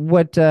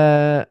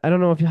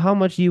don't know if how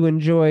much you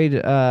enjoyed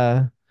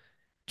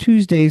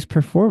Tuesday's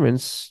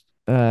performance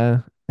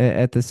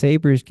at the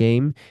Sabres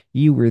game.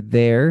 You were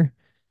there.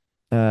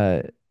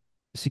 Uh,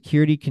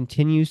 Security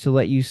continues to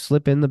let you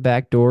slip in the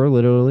back door,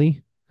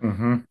 literally.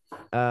 Mm-hmm.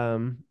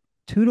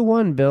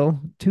 2-1, Bill.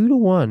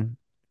 2-1.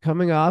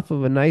 Coming off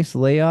of a nice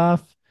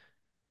layoff.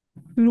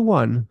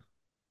 2-1.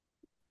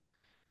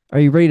 Are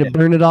you ready to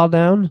burn it all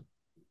down?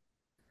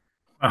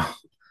 Oh,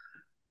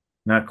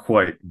 not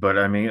quite, but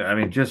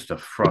just a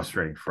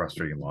frustrating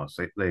loss.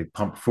 They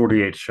pumped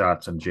 48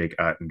 shots on Jake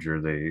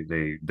Ottinger.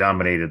 They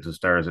dominated the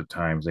Stars at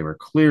times. They were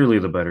clearly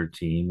the better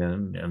team,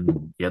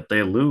 and yet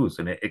they lose.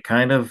 And it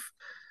kind of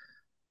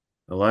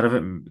a lot of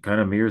it kind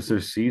of mirrors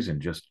their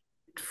season. Just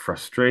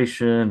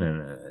frustration,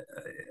 and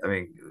I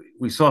mean,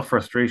 we saw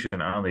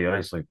frustration on the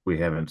ice like we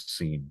haven't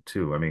seen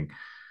too. I mean,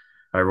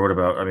 I wrote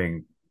about. I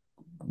mean,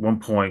 one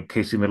point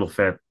Casey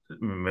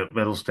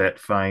Middlestat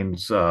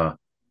finds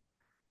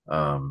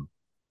um,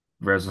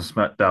 Rasmus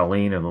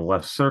Dahlin in the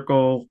left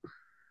circle.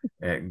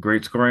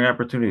 Great scoring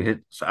opportunity,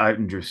 hits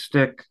Oettinger's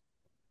stick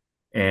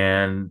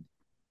and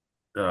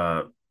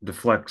uh,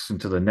 deflects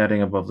into the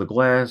netting above the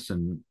glass,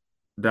 and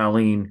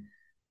Dahlin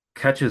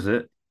catches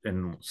it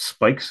and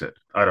spikes it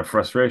out of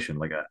frustration.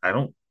 Like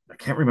I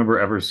can't remember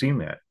ever seeing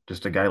that.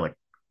 Just a guy like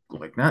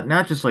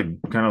not just like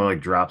kind of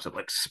like drops it,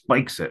 like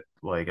spikes it.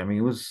 Like I mean,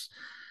 it was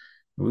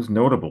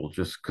notable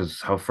just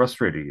because how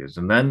frustrated he is.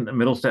 And then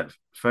Middlestat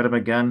fed him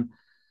again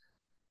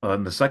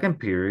in the second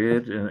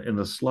period in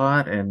the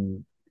slot,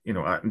 and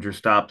Ottinger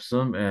stops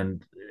him,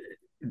 and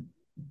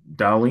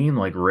Darlene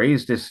like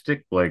raised his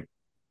stick like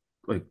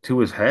to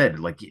his head,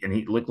 like, and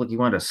he looked like he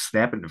wanted to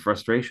snap into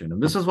frustration.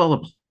 And this is while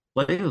the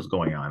play was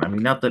going on. I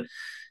mean, not that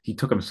he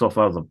took himself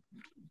out of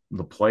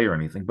the play or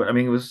anything, but I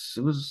mean, it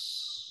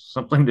was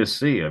something to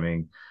see. I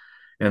mean,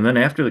 and then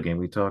after the game,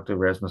 we talked to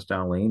Rasmus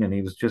Dahlin, and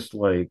he was just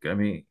like, I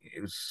mean,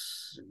 it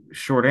was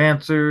short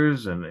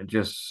answers, and it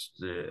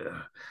just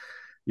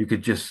you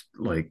could just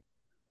like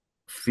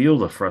feel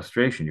the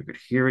frustration. You could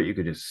hear it. You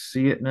could just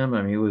see it in him.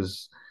 I mean,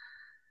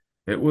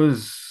 it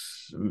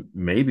was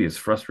maybe as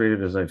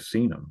frustrated as I've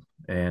seen him.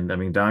 And I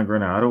mean, Don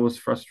Granato was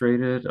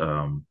frustrated.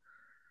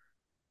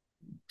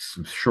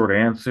 Some short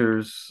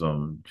answers,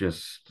 some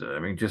just, I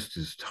mean, just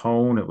his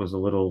tone. It was a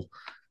little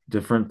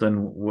different than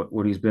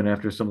what he's been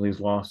after some of these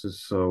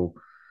losses. So,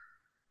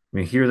 I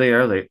mean, here they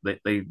are.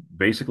 They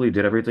basically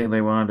did everything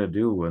they wanted to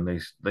do,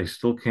 and they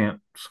still can't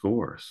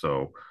score.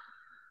 So,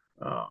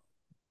 uh,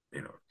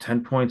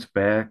 10 points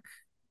back,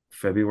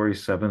 February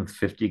 7th,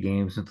 50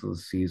 games into the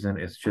season.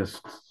 It's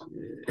just,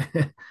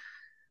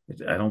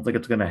 I don't think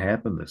it's going to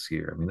happen this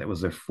year. I mean, that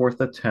was their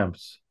fourth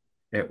attempt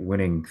at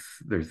winning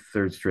their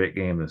third straight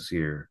game this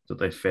year that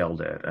they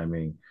failed at. I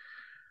mean,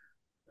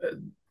 uh,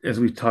 as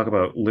we talk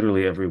about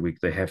literally every week,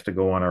 they have to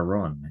go on a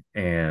run.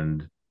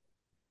 And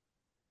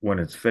when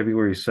it's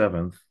February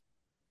 7th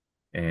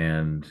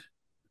and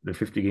they're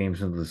 50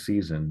 games into the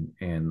season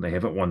and they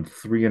haven't won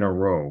three in a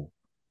row,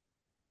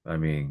 I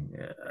mean,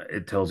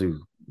 it tells me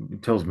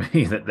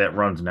that that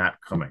run's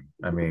not coming.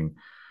 I mean,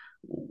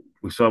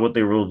 we saw what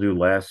they were able to do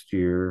last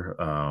year.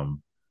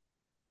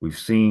 We've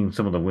seen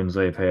some of the wins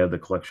they've had, the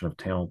collection of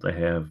talent they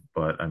have,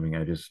 but I mean,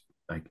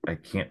 I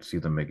can't see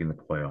them making the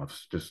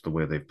playoffs just the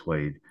way they've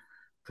played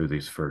through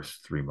these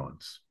first 3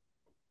 months.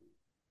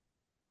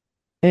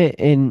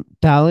 And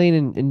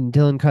Darlene and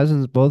Dylan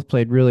Cousins both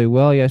played really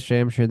well yesterday.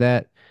 I'm sure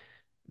that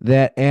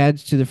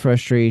adds to the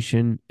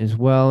frustration as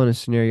well in a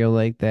scenario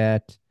like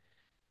that.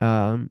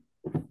 Um,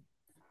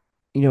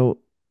 you know,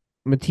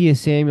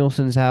 Matthias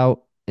Samuelson's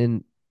out,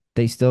 and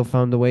they still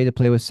found a way to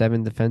play with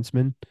seven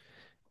defensemen.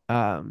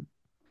 Um,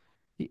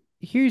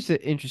 Here's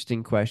the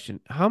interesting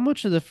question: how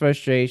much of the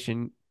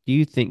frustration do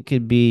you think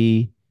could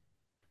be,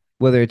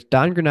 whether it's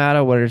Don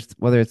Granato,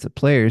 whether it's the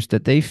players,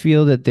 that they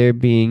feel that they're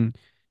being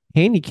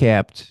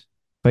handicapped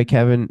by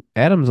Kevin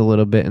Adams a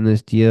little bit in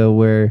this deal,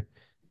 where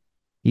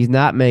he's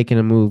not making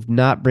a move,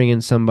 not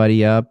bringing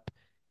somebody up.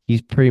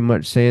 He's pretty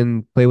much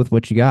saying, play with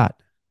what you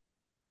got.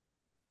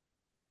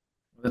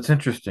 That's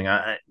interesting.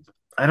 I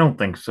don't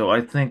think so.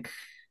 I think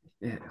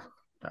yeah,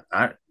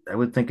 I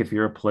would think if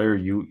you're a player,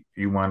 you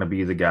want to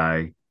be the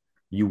guy,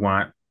 you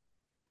want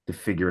to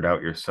figure it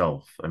out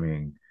yourself. I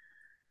mean,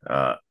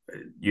 uh,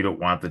 you don't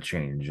want the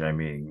change. I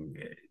mean,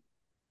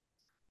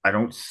 I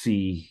don't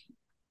see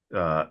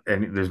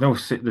and there's no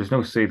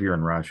savior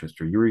in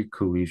Rochester. Yuri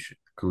Kulich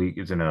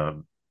is in a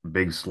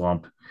big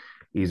slump.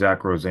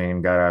 Isaac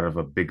Rosane got out of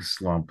a big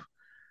slump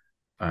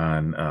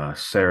on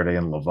Saturday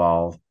in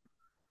Laval.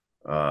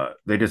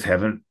 They just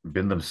haven't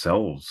been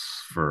themselves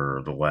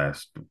for the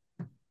last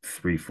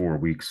 3 4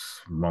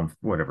 weeks, month,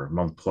 whatever,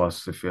 month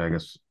plus, if I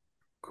guess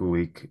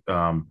Kulich.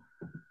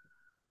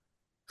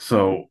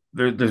 So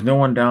there's no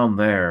one down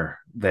there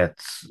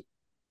that's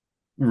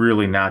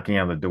really knocking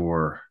on the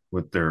door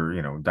with their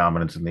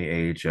dominance in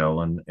the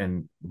AHL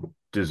and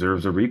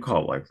deserves a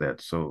recall like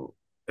that. So,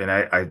 and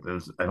I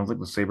don't think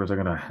the Sabres are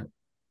going to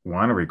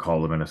want to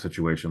recall them in a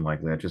situation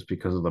like that just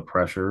because of the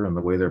pressure and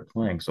the way they're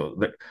playing. So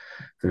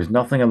there's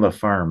nothing on the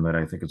farm that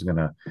I think is going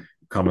to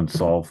come and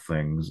solve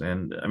things.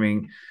 And I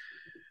mean,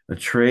 a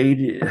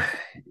trade,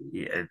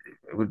 yeah, it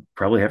would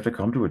probably have to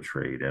come to a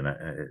trade, and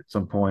at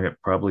some point, it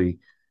probably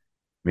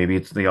maybe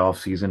it's the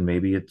off season,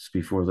 maybe it's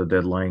before the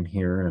deadline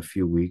here in a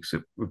few weeks.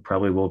 It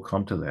probably will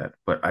come to that,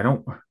 but I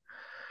don't.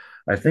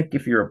 I think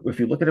if you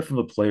look at it from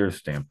the player's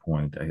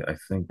standpoint, I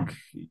think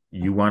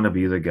you want to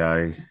be the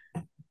guy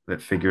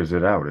that figures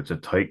it out. It's a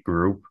tight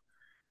group.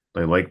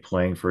 They like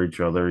playing for each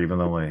other, even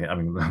though I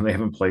mean, they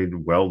haven't played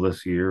well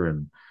this year,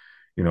 and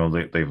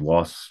they've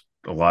lost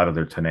a lot of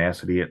their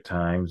tenacity at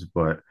times.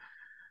 But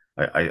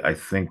I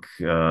think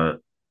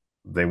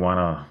they want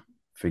to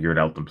figure it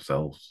out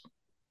themselves.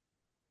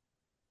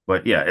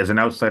 But yeah, as an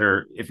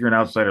outsider, if you're an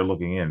outsider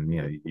looking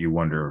in, you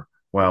wonder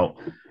well,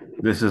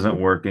 this isn't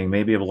working.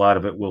 Maybe a lot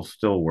of it will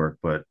still work,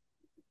 but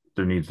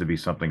there needs to be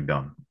something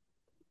done.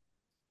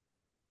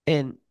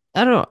 And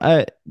I don't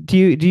know. Do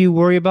you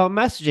worry about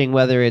messaging,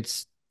 whether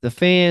it's the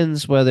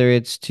fans, whether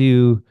it's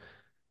to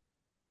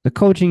the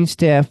coaching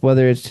staff,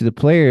 whether it's to the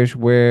players,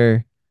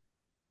 where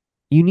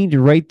you need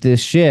to right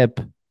this ship?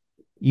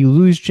 You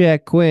lose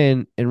Jack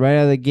Quinn, and right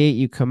out of the gate,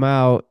 you come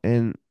out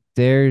and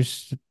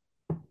there's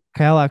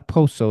Kyle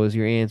Okposo is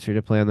your answer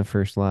to play on the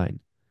first line.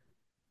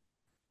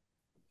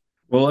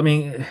 Well, I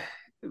mean,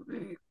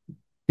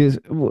 Because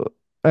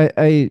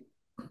I,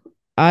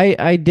 I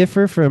I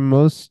differ from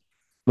most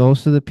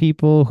of the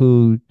people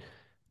who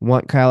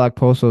want Kyle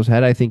Okposo's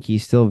head. I think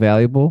he's still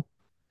valuable,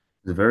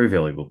 he's a very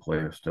valuable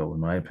player still, in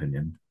my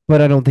opinion.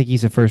 but I don't think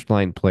he's a first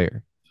line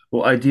player.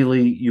 Well,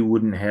 ideally, you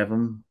wouldn't have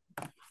him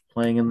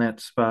playing in that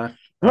spot.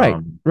 Right,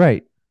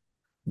 right.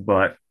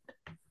 But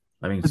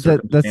I mean, But that's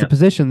the circumstance,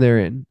 position they're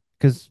in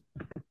because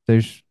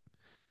there's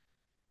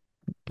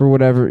for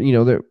whatever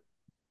there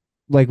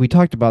like we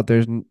talked about.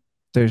 There's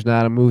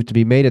not a move to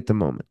be made at the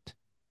moment.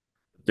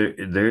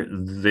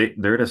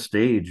 they're at a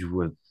stage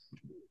with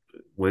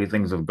way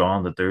things have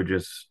gone that they're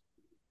just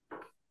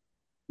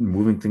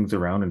moving things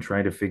around and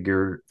trying to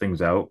figure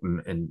things out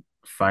and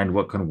find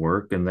what can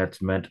work. And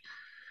that's meant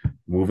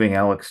moving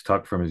Alex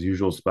Tuck from his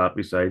usual spot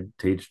beside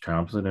Tage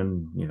Thompson.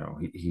 And,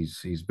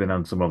 he's been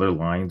on some other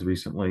lines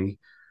recently.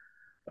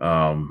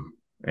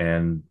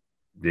 And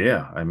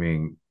yeah, I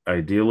mean,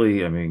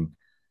 ideally, I mean,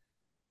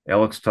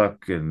 Alex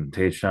Tuck and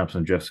Tage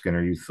Thompson, Jeff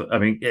Skinner, I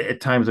mean,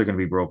 at times they're going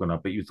to be broken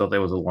up, but you thought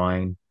that was a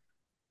line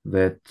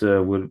that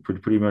would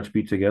pretty much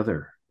be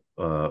together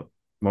uh,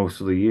 most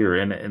of the year,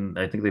 and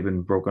I think they've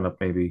been broken up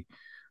maybe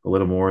a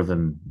little more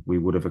than we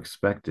would have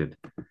expected.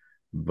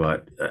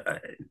 But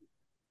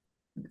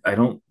I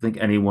don't think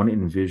anyone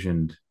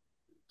envisioned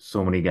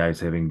so many guys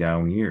having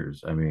down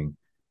years. I mean,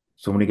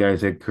 so many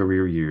guys had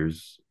career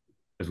years,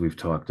 as we've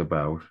talked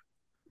about,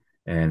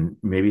 and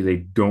maybe they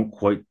don't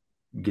quite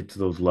get to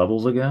those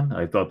levels again.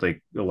 I thought a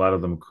lot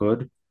of them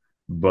could,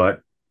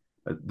 but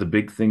the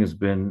big thing has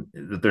been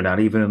that they're not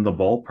even in the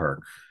ballpark,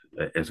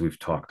 as we've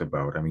talked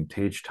about. I mean,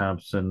 Tage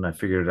Thompson, I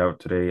figured it out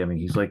today. I mean,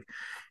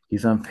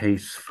 he's on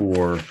pace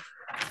for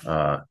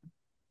uh,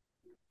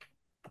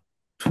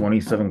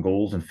 27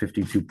 goals and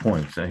 52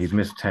 points. And he's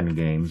missed 10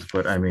 games,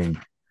 but I mean,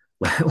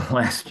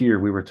 last year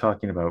we were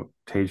talking about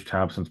Tage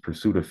Thompson's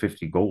pursuit of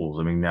 50 goals.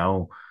 I mean,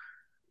 now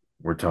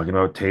we're talking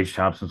about Tage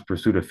Thompson's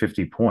pursuit of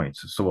 50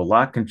 points. So a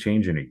lot can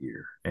change in a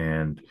year.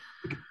 And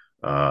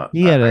uh,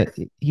 He I, had a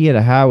he had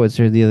a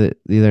howitzer the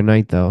other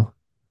night though.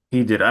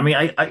 he did. I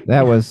mean,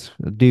 That was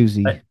a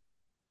doozy. I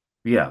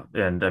yeah,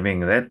 and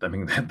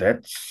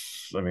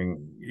that's, I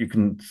mean, you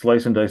can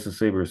slice and dice the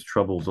Sabres'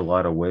 troubles a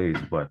lot of ways,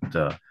 but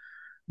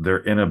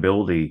their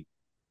inability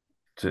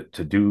to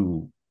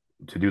do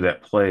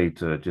that play,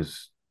 to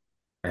just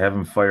have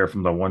him fire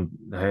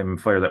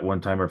that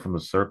one timer from the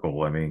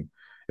circle. I mean,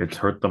 it's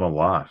hurt them a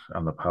lot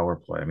on the power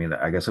play. I mean,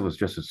 I guess it was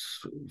just his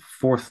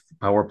fourth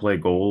power play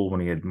goal when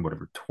he had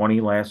whatever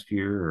 20 last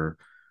year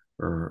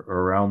or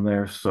around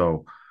there.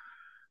 So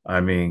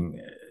I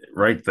mean,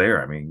 right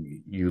there. I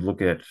mean, you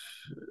look at,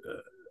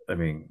 I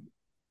mean,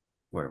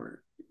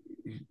 whatever,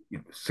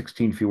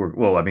 16 fewer.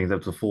 Well, I mean,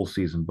 that's a full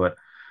season, but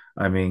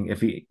I mean,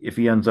 if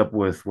he ends up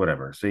with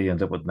whatever, say he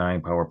ends up with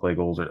 9 power play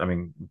goals, or I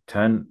mean,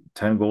 10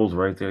 goals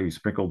right there, you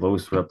sprinkle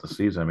those throughout the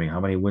season. I mean, how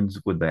many wins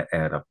would that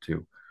add up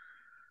to?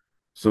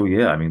 So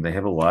yeah, I mean, they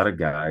have a lot of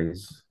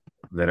guys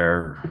that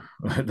are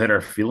that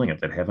are feeling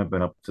it, that haven't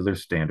been up to their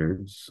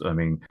standards. I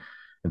mean,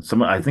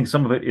 and I think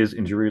some of it is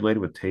injury related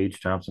with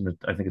Tage Thompson.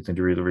 I think it's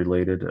injury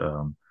related.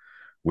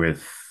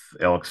 With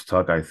Alex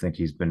Tuck, I think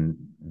he's been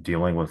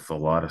dealing with a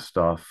lot of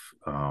stuff.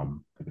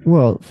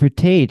 Well, for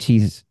Tate, he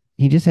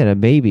just had a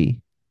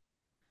baby.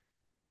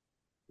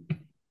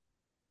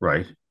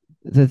 Right.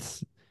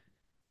 That's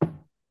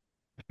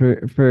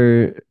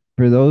for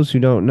those who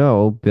don't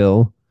know,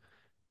 Bill.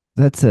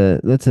 That's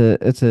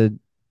a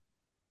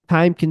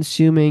time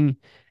consuming,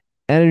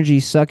 energy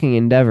sucking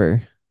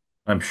endeavor.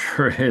 I'm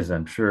sure it is.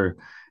 I'm sure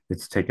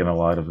it's taken a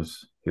lot of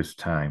his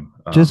time.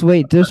 Just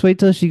wait till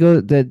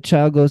the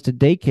child goes to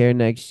daycare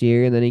next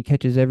year, and then he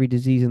catches every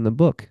disease in the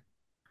book.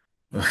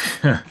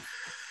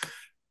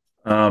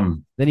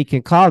 um, Then he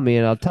can call me,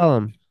 and I'll tell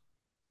him.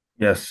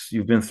 yes,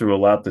 you've been through a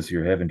lot this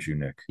year, haven't you,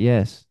 Nick?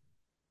 Yes,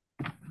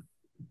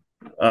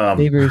 Um,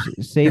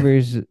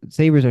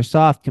 Sabers are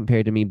soft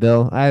compared to me,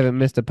 Bill. I haven't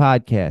missed a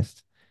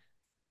podcast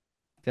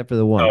except for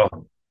the one.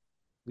 oh,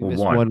 We well,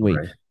 missed one, one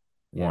right? week.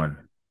 Yeah. One.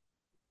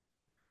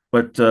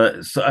 But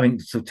so I mean,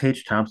 so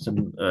Tage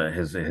Thompson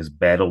has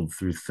battled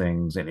through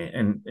things, and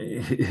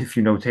if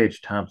you know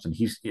Tage Thompson,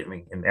 I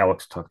mean, and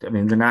Alex Tuck, I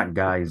mean, they're not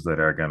guys that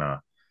are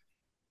gonna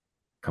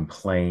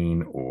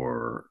complain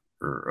or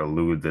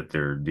allude that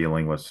they're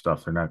dealing with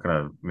stuff. They're not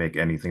gonna make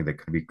anything that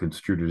could be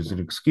construed as an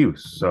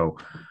excuse. So,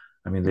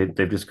 I mean,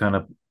 they've just kind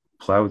of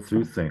plowed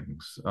through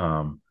things.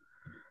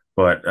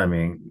 But I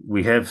mean,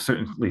 we have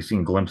certainly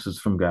seen glimpses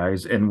from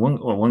guys, and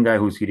one guy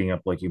who's heating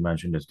up, like you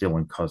mentioned, is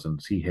Dylan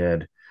Cousins. He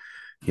had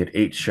He had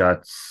 8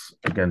 shots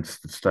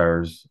against the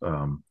Stars,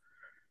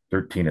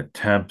 13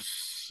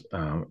 attempts.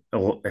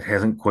 It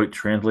hasn't quite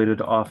translated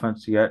to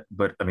offense yet,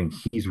 but I mean,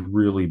 he's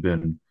really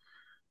been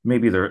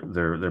maybe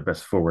their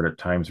best forward at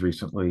times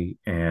recently,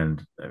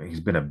 and I mean,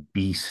 he's been a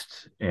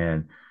beast.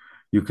 And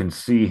you can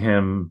see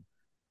him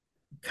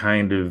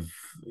kind of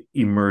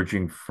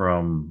emerging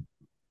from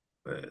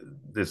uh,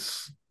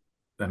 this.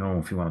 I don't know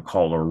if you want to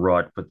call it a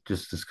rut, but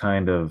just this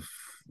kind of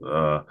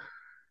uh,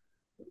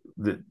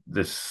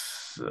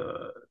 this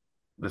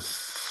this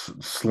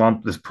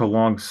slump, this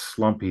prolonged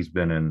slump he's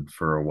been in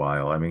for a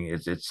while. I mean,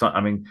 it's.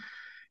 I mean,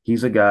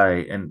 he's a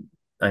guy, and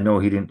I know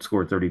he didn't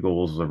score 30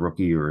 goals as a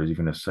rookie or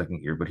even a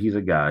second year, but he's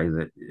a guy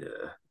that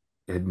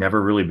had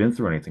never really been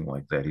through anything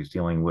like that. He's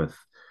dealing with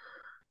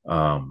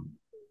um,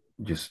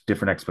 just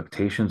different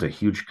expectations, a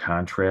huge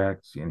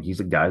contract, and he's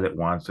a guy that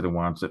wants it and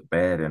wants it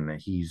bad. And I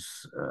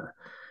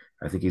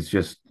think he's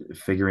just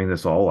figuring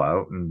this all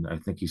out, and I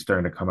think he's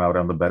starting to come out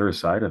on the better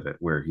side of it,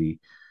 where he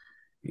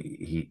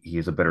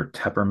has a better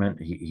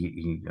temperament.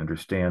 He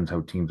understands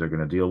how teams are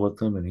going to deal with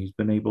them, and he's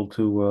been able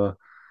to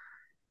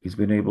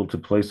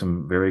play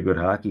some very good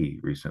hockey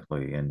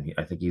recently, and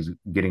I think he's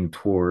getting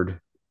toward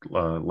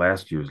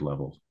last year's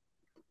level.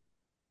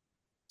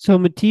 So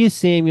Matthias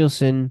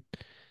Samuelson,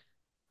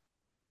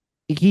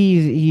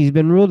 he's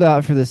been ruled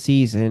out for the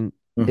season.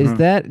 Is Mm-hmm.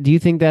 that, do you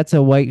think that's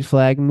a white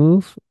flag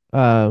move?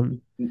 If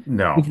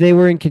No, they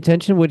were in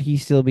contention, would he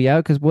still be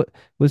out? Because what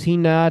was he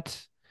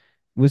not?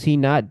 Was he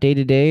not day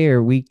to day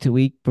or week to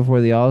week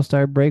before the All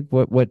Star break?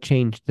 What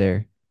changed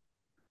there?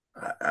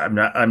 I'm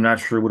not. I'm not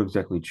sure what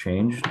exactly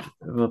changed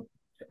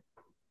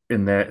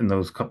in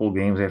those couple of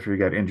games after he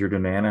got injured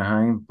in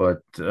Anaheim,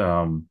 but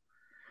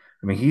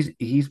I mean,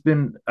 he's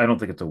been. I don't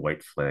think it's a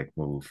white flag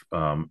move.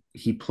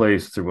 He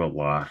plays through a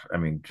lot. I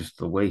mean, just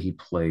the way he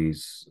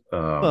plays.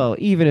 Well,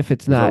 even if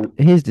it's There's not a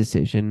his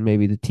decision,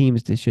 maybe the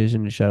team's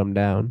decision to shut him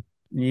down.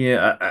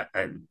 yeah.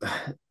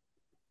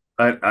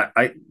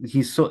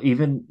 He's so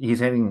even. He's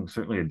having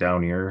certainly a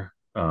down year.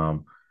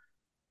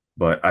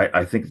 But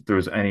I think if there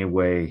was any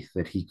way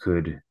that he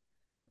could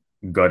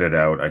gut it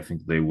out, I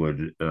think they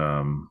would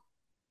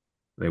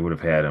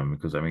have had him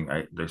because I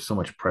mean there's so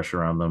much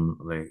pressure on them.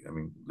 I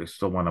mean they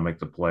still want to make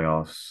the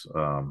playoffs.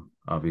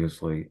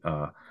 Obviously,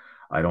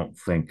 I don't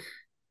think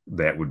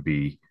that would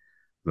be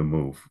the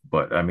move.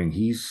 But I mean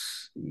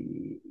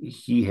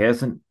he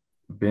hasn't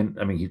been.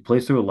 I mean he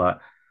plays through a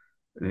lot.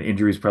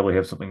 Injuries probably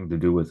have something to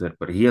do with it,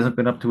 but he hasn't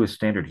been up to his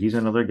standard. He's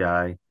another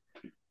guy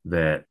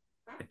that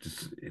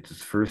it's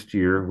his first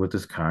year with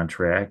his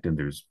contract, and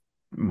there's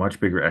much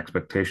bigger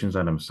expectations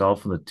on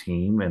himself and the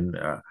team, and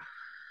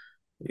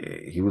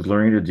he was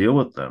learning to deal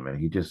with them, and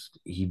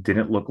he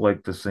didn't look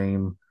like the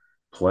same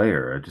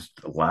player. Just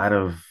a lot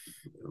of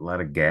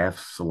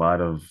gaffes, a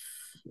lot of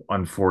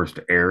unforced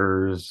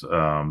errors.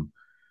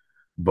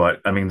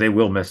 But I mean, they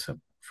will miss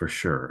him for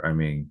sure. I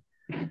mean,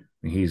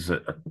 he's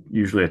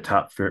usually a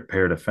top pair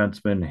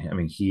defenseman. I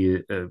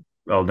mean,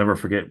 I'll never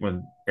forget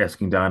when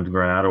asking Don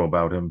Granato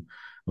about him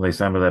when they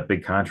signed him to that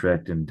big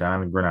contract, and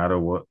Don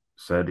Granato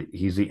said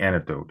he's the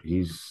antidote.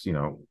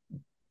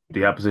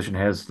 The opposition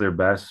has their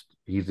best.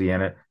 He's the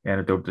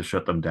antidote to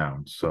shut them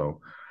down. So,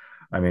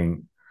 I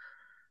mean,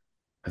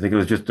 I think it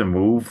was just a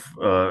move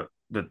that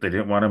they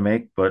didn't want to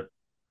make, but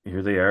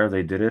here they are.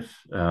 They did it,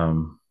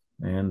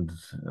 and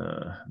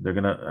they're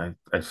gonna.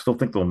 I still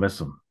think they'll miss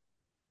him.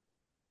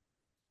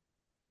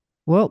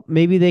 Well,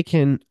 maybe they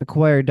can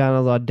acquire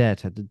Donald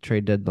Audette at the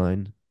trade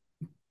deadline.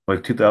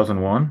 Like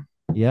 2001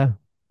 Yeah.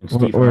 and Or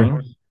Steve or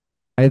Hines,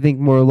 I think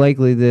more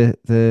likely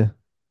the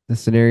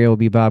scenario will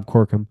be Bob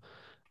Corkum.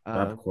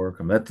 Bob Uh,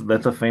 Corkum.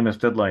 That's a famous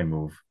deadline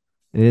move.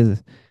 it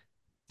is.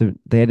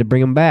 They had to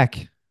bring him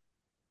back.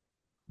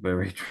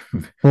 Very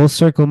true. Full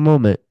circle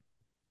moment.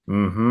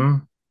 Mm-hmm.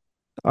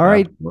 All Bob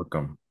right.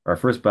 Corkum. Our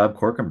first Bob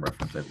Corkum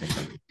reference, I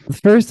think. The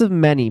first of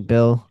many,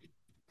 Bill.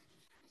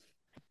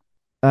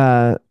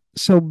 Uh,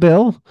 so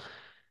Bill,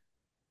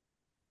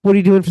 what are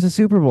you doing for the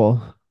Super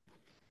Bowl?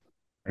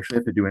 Actually, I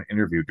have to do an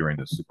interview during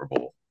the Super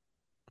Bowl.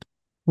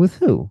 With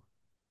who?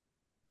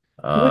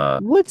 Uh,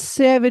 What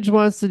savage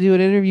wants to do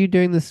an interview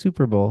during the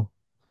Super Bowl?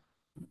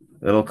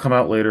 it'll come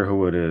out later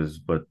who it is,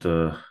 but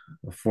a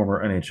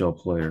former NHL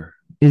player.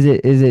 Is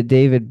it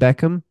David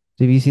Beckham?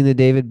 Have you seen the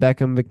David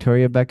Beckham,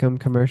 Victoria Beckham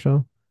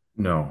commercial?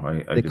 No,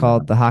 I They did call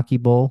not. it the Hockey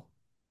Bowl.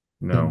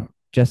 Him, No,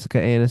 Jessica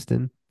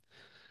Aniston.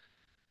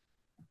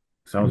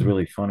 sounds Yeah,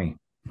 really funny.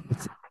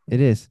 it's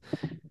it is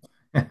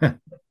the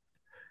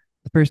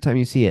first time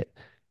you see it.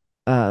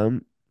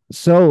 Um,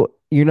 so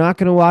you're not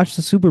gonna watch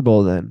the Super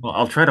Bowl then? Well,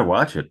 I'll try to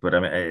watch it, but I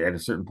mean, at a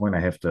certain point, I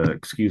have to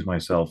excuse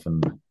myself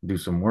and do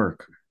some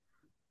work.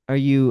 Are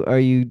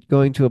you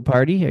going to a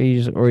party?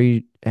 Or are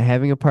you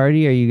having a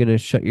party? Are you gonna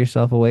shut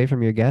yourself away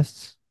from your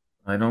guests?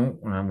 I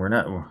don't. We're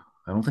not.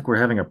 I don't think we're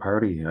having a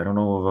party. I don't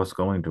know of us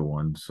going to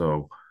one.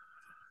 So,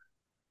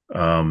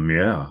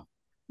 yeah,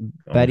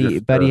 I'll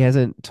just Betty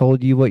hasn't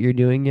told you what you're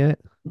doing yet.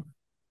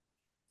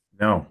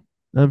 no,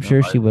 I'm no.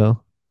 sure she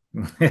will.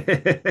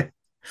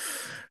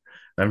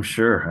 I'm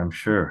sure. I'm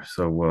sure.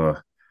 So,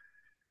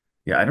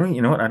 Yeah, I don't.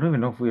 You know what? I don't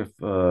even know if we have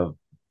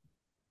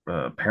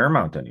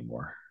Paramount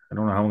anymore. I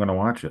don't know how I'm going to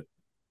watch it.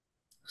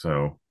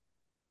 So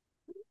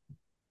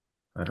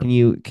I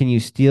don't. Can you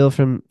steal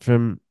from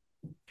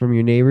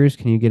your neighbors?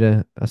 Can you get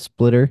a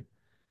splitter?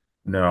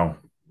 No,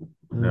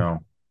 Oh, no.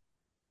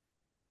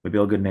 Maybe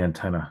I'll get an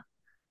antenna.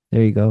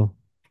 there you go.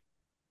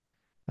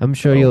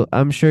 So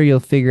I'm sure you'll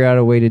figure out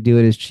a way to do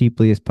it as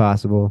cheaply as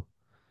possible.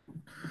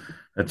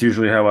 that's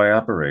usually how I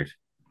operate.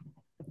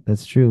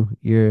 That's true.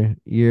 You're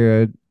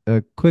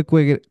a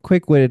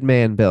quick-witted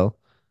man, Bill.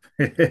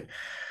 All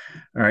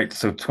right.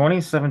 So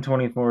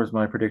 27-24 is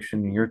my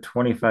prediction. You're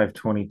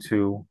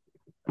 25-22.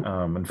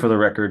 And for the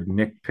record,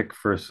 Nick picked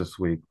first this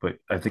week, but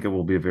I think it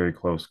will be a very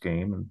close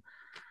game. And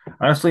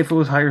honestly, if it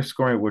was higher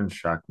scoring, it wouldn't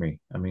shock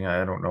me. I mean,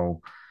 I don't know.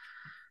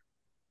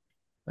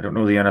 I don't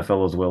know the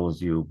NFL as well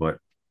as you, but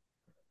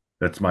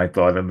that's my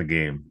thought on the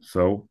game.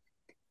 So,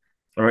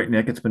 all right,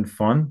 Nick, it's been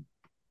fun.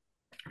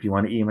 If you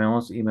want to email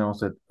us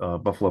at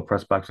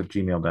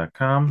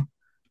buffalopressbox@gmail.com.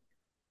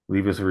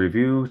 Leave us a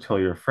review, tell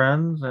your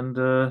friends, and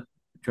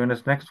join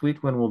us next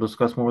week when we'll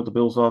discuss more of the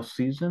Bills off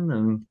season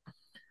and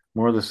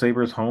more of the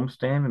Sabres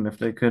homestand and if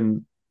they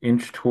can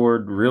inch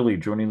toward really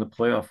joining the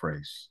playoff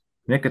race.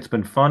 Nick, it's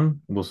been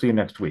fun. We'll see you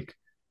next week.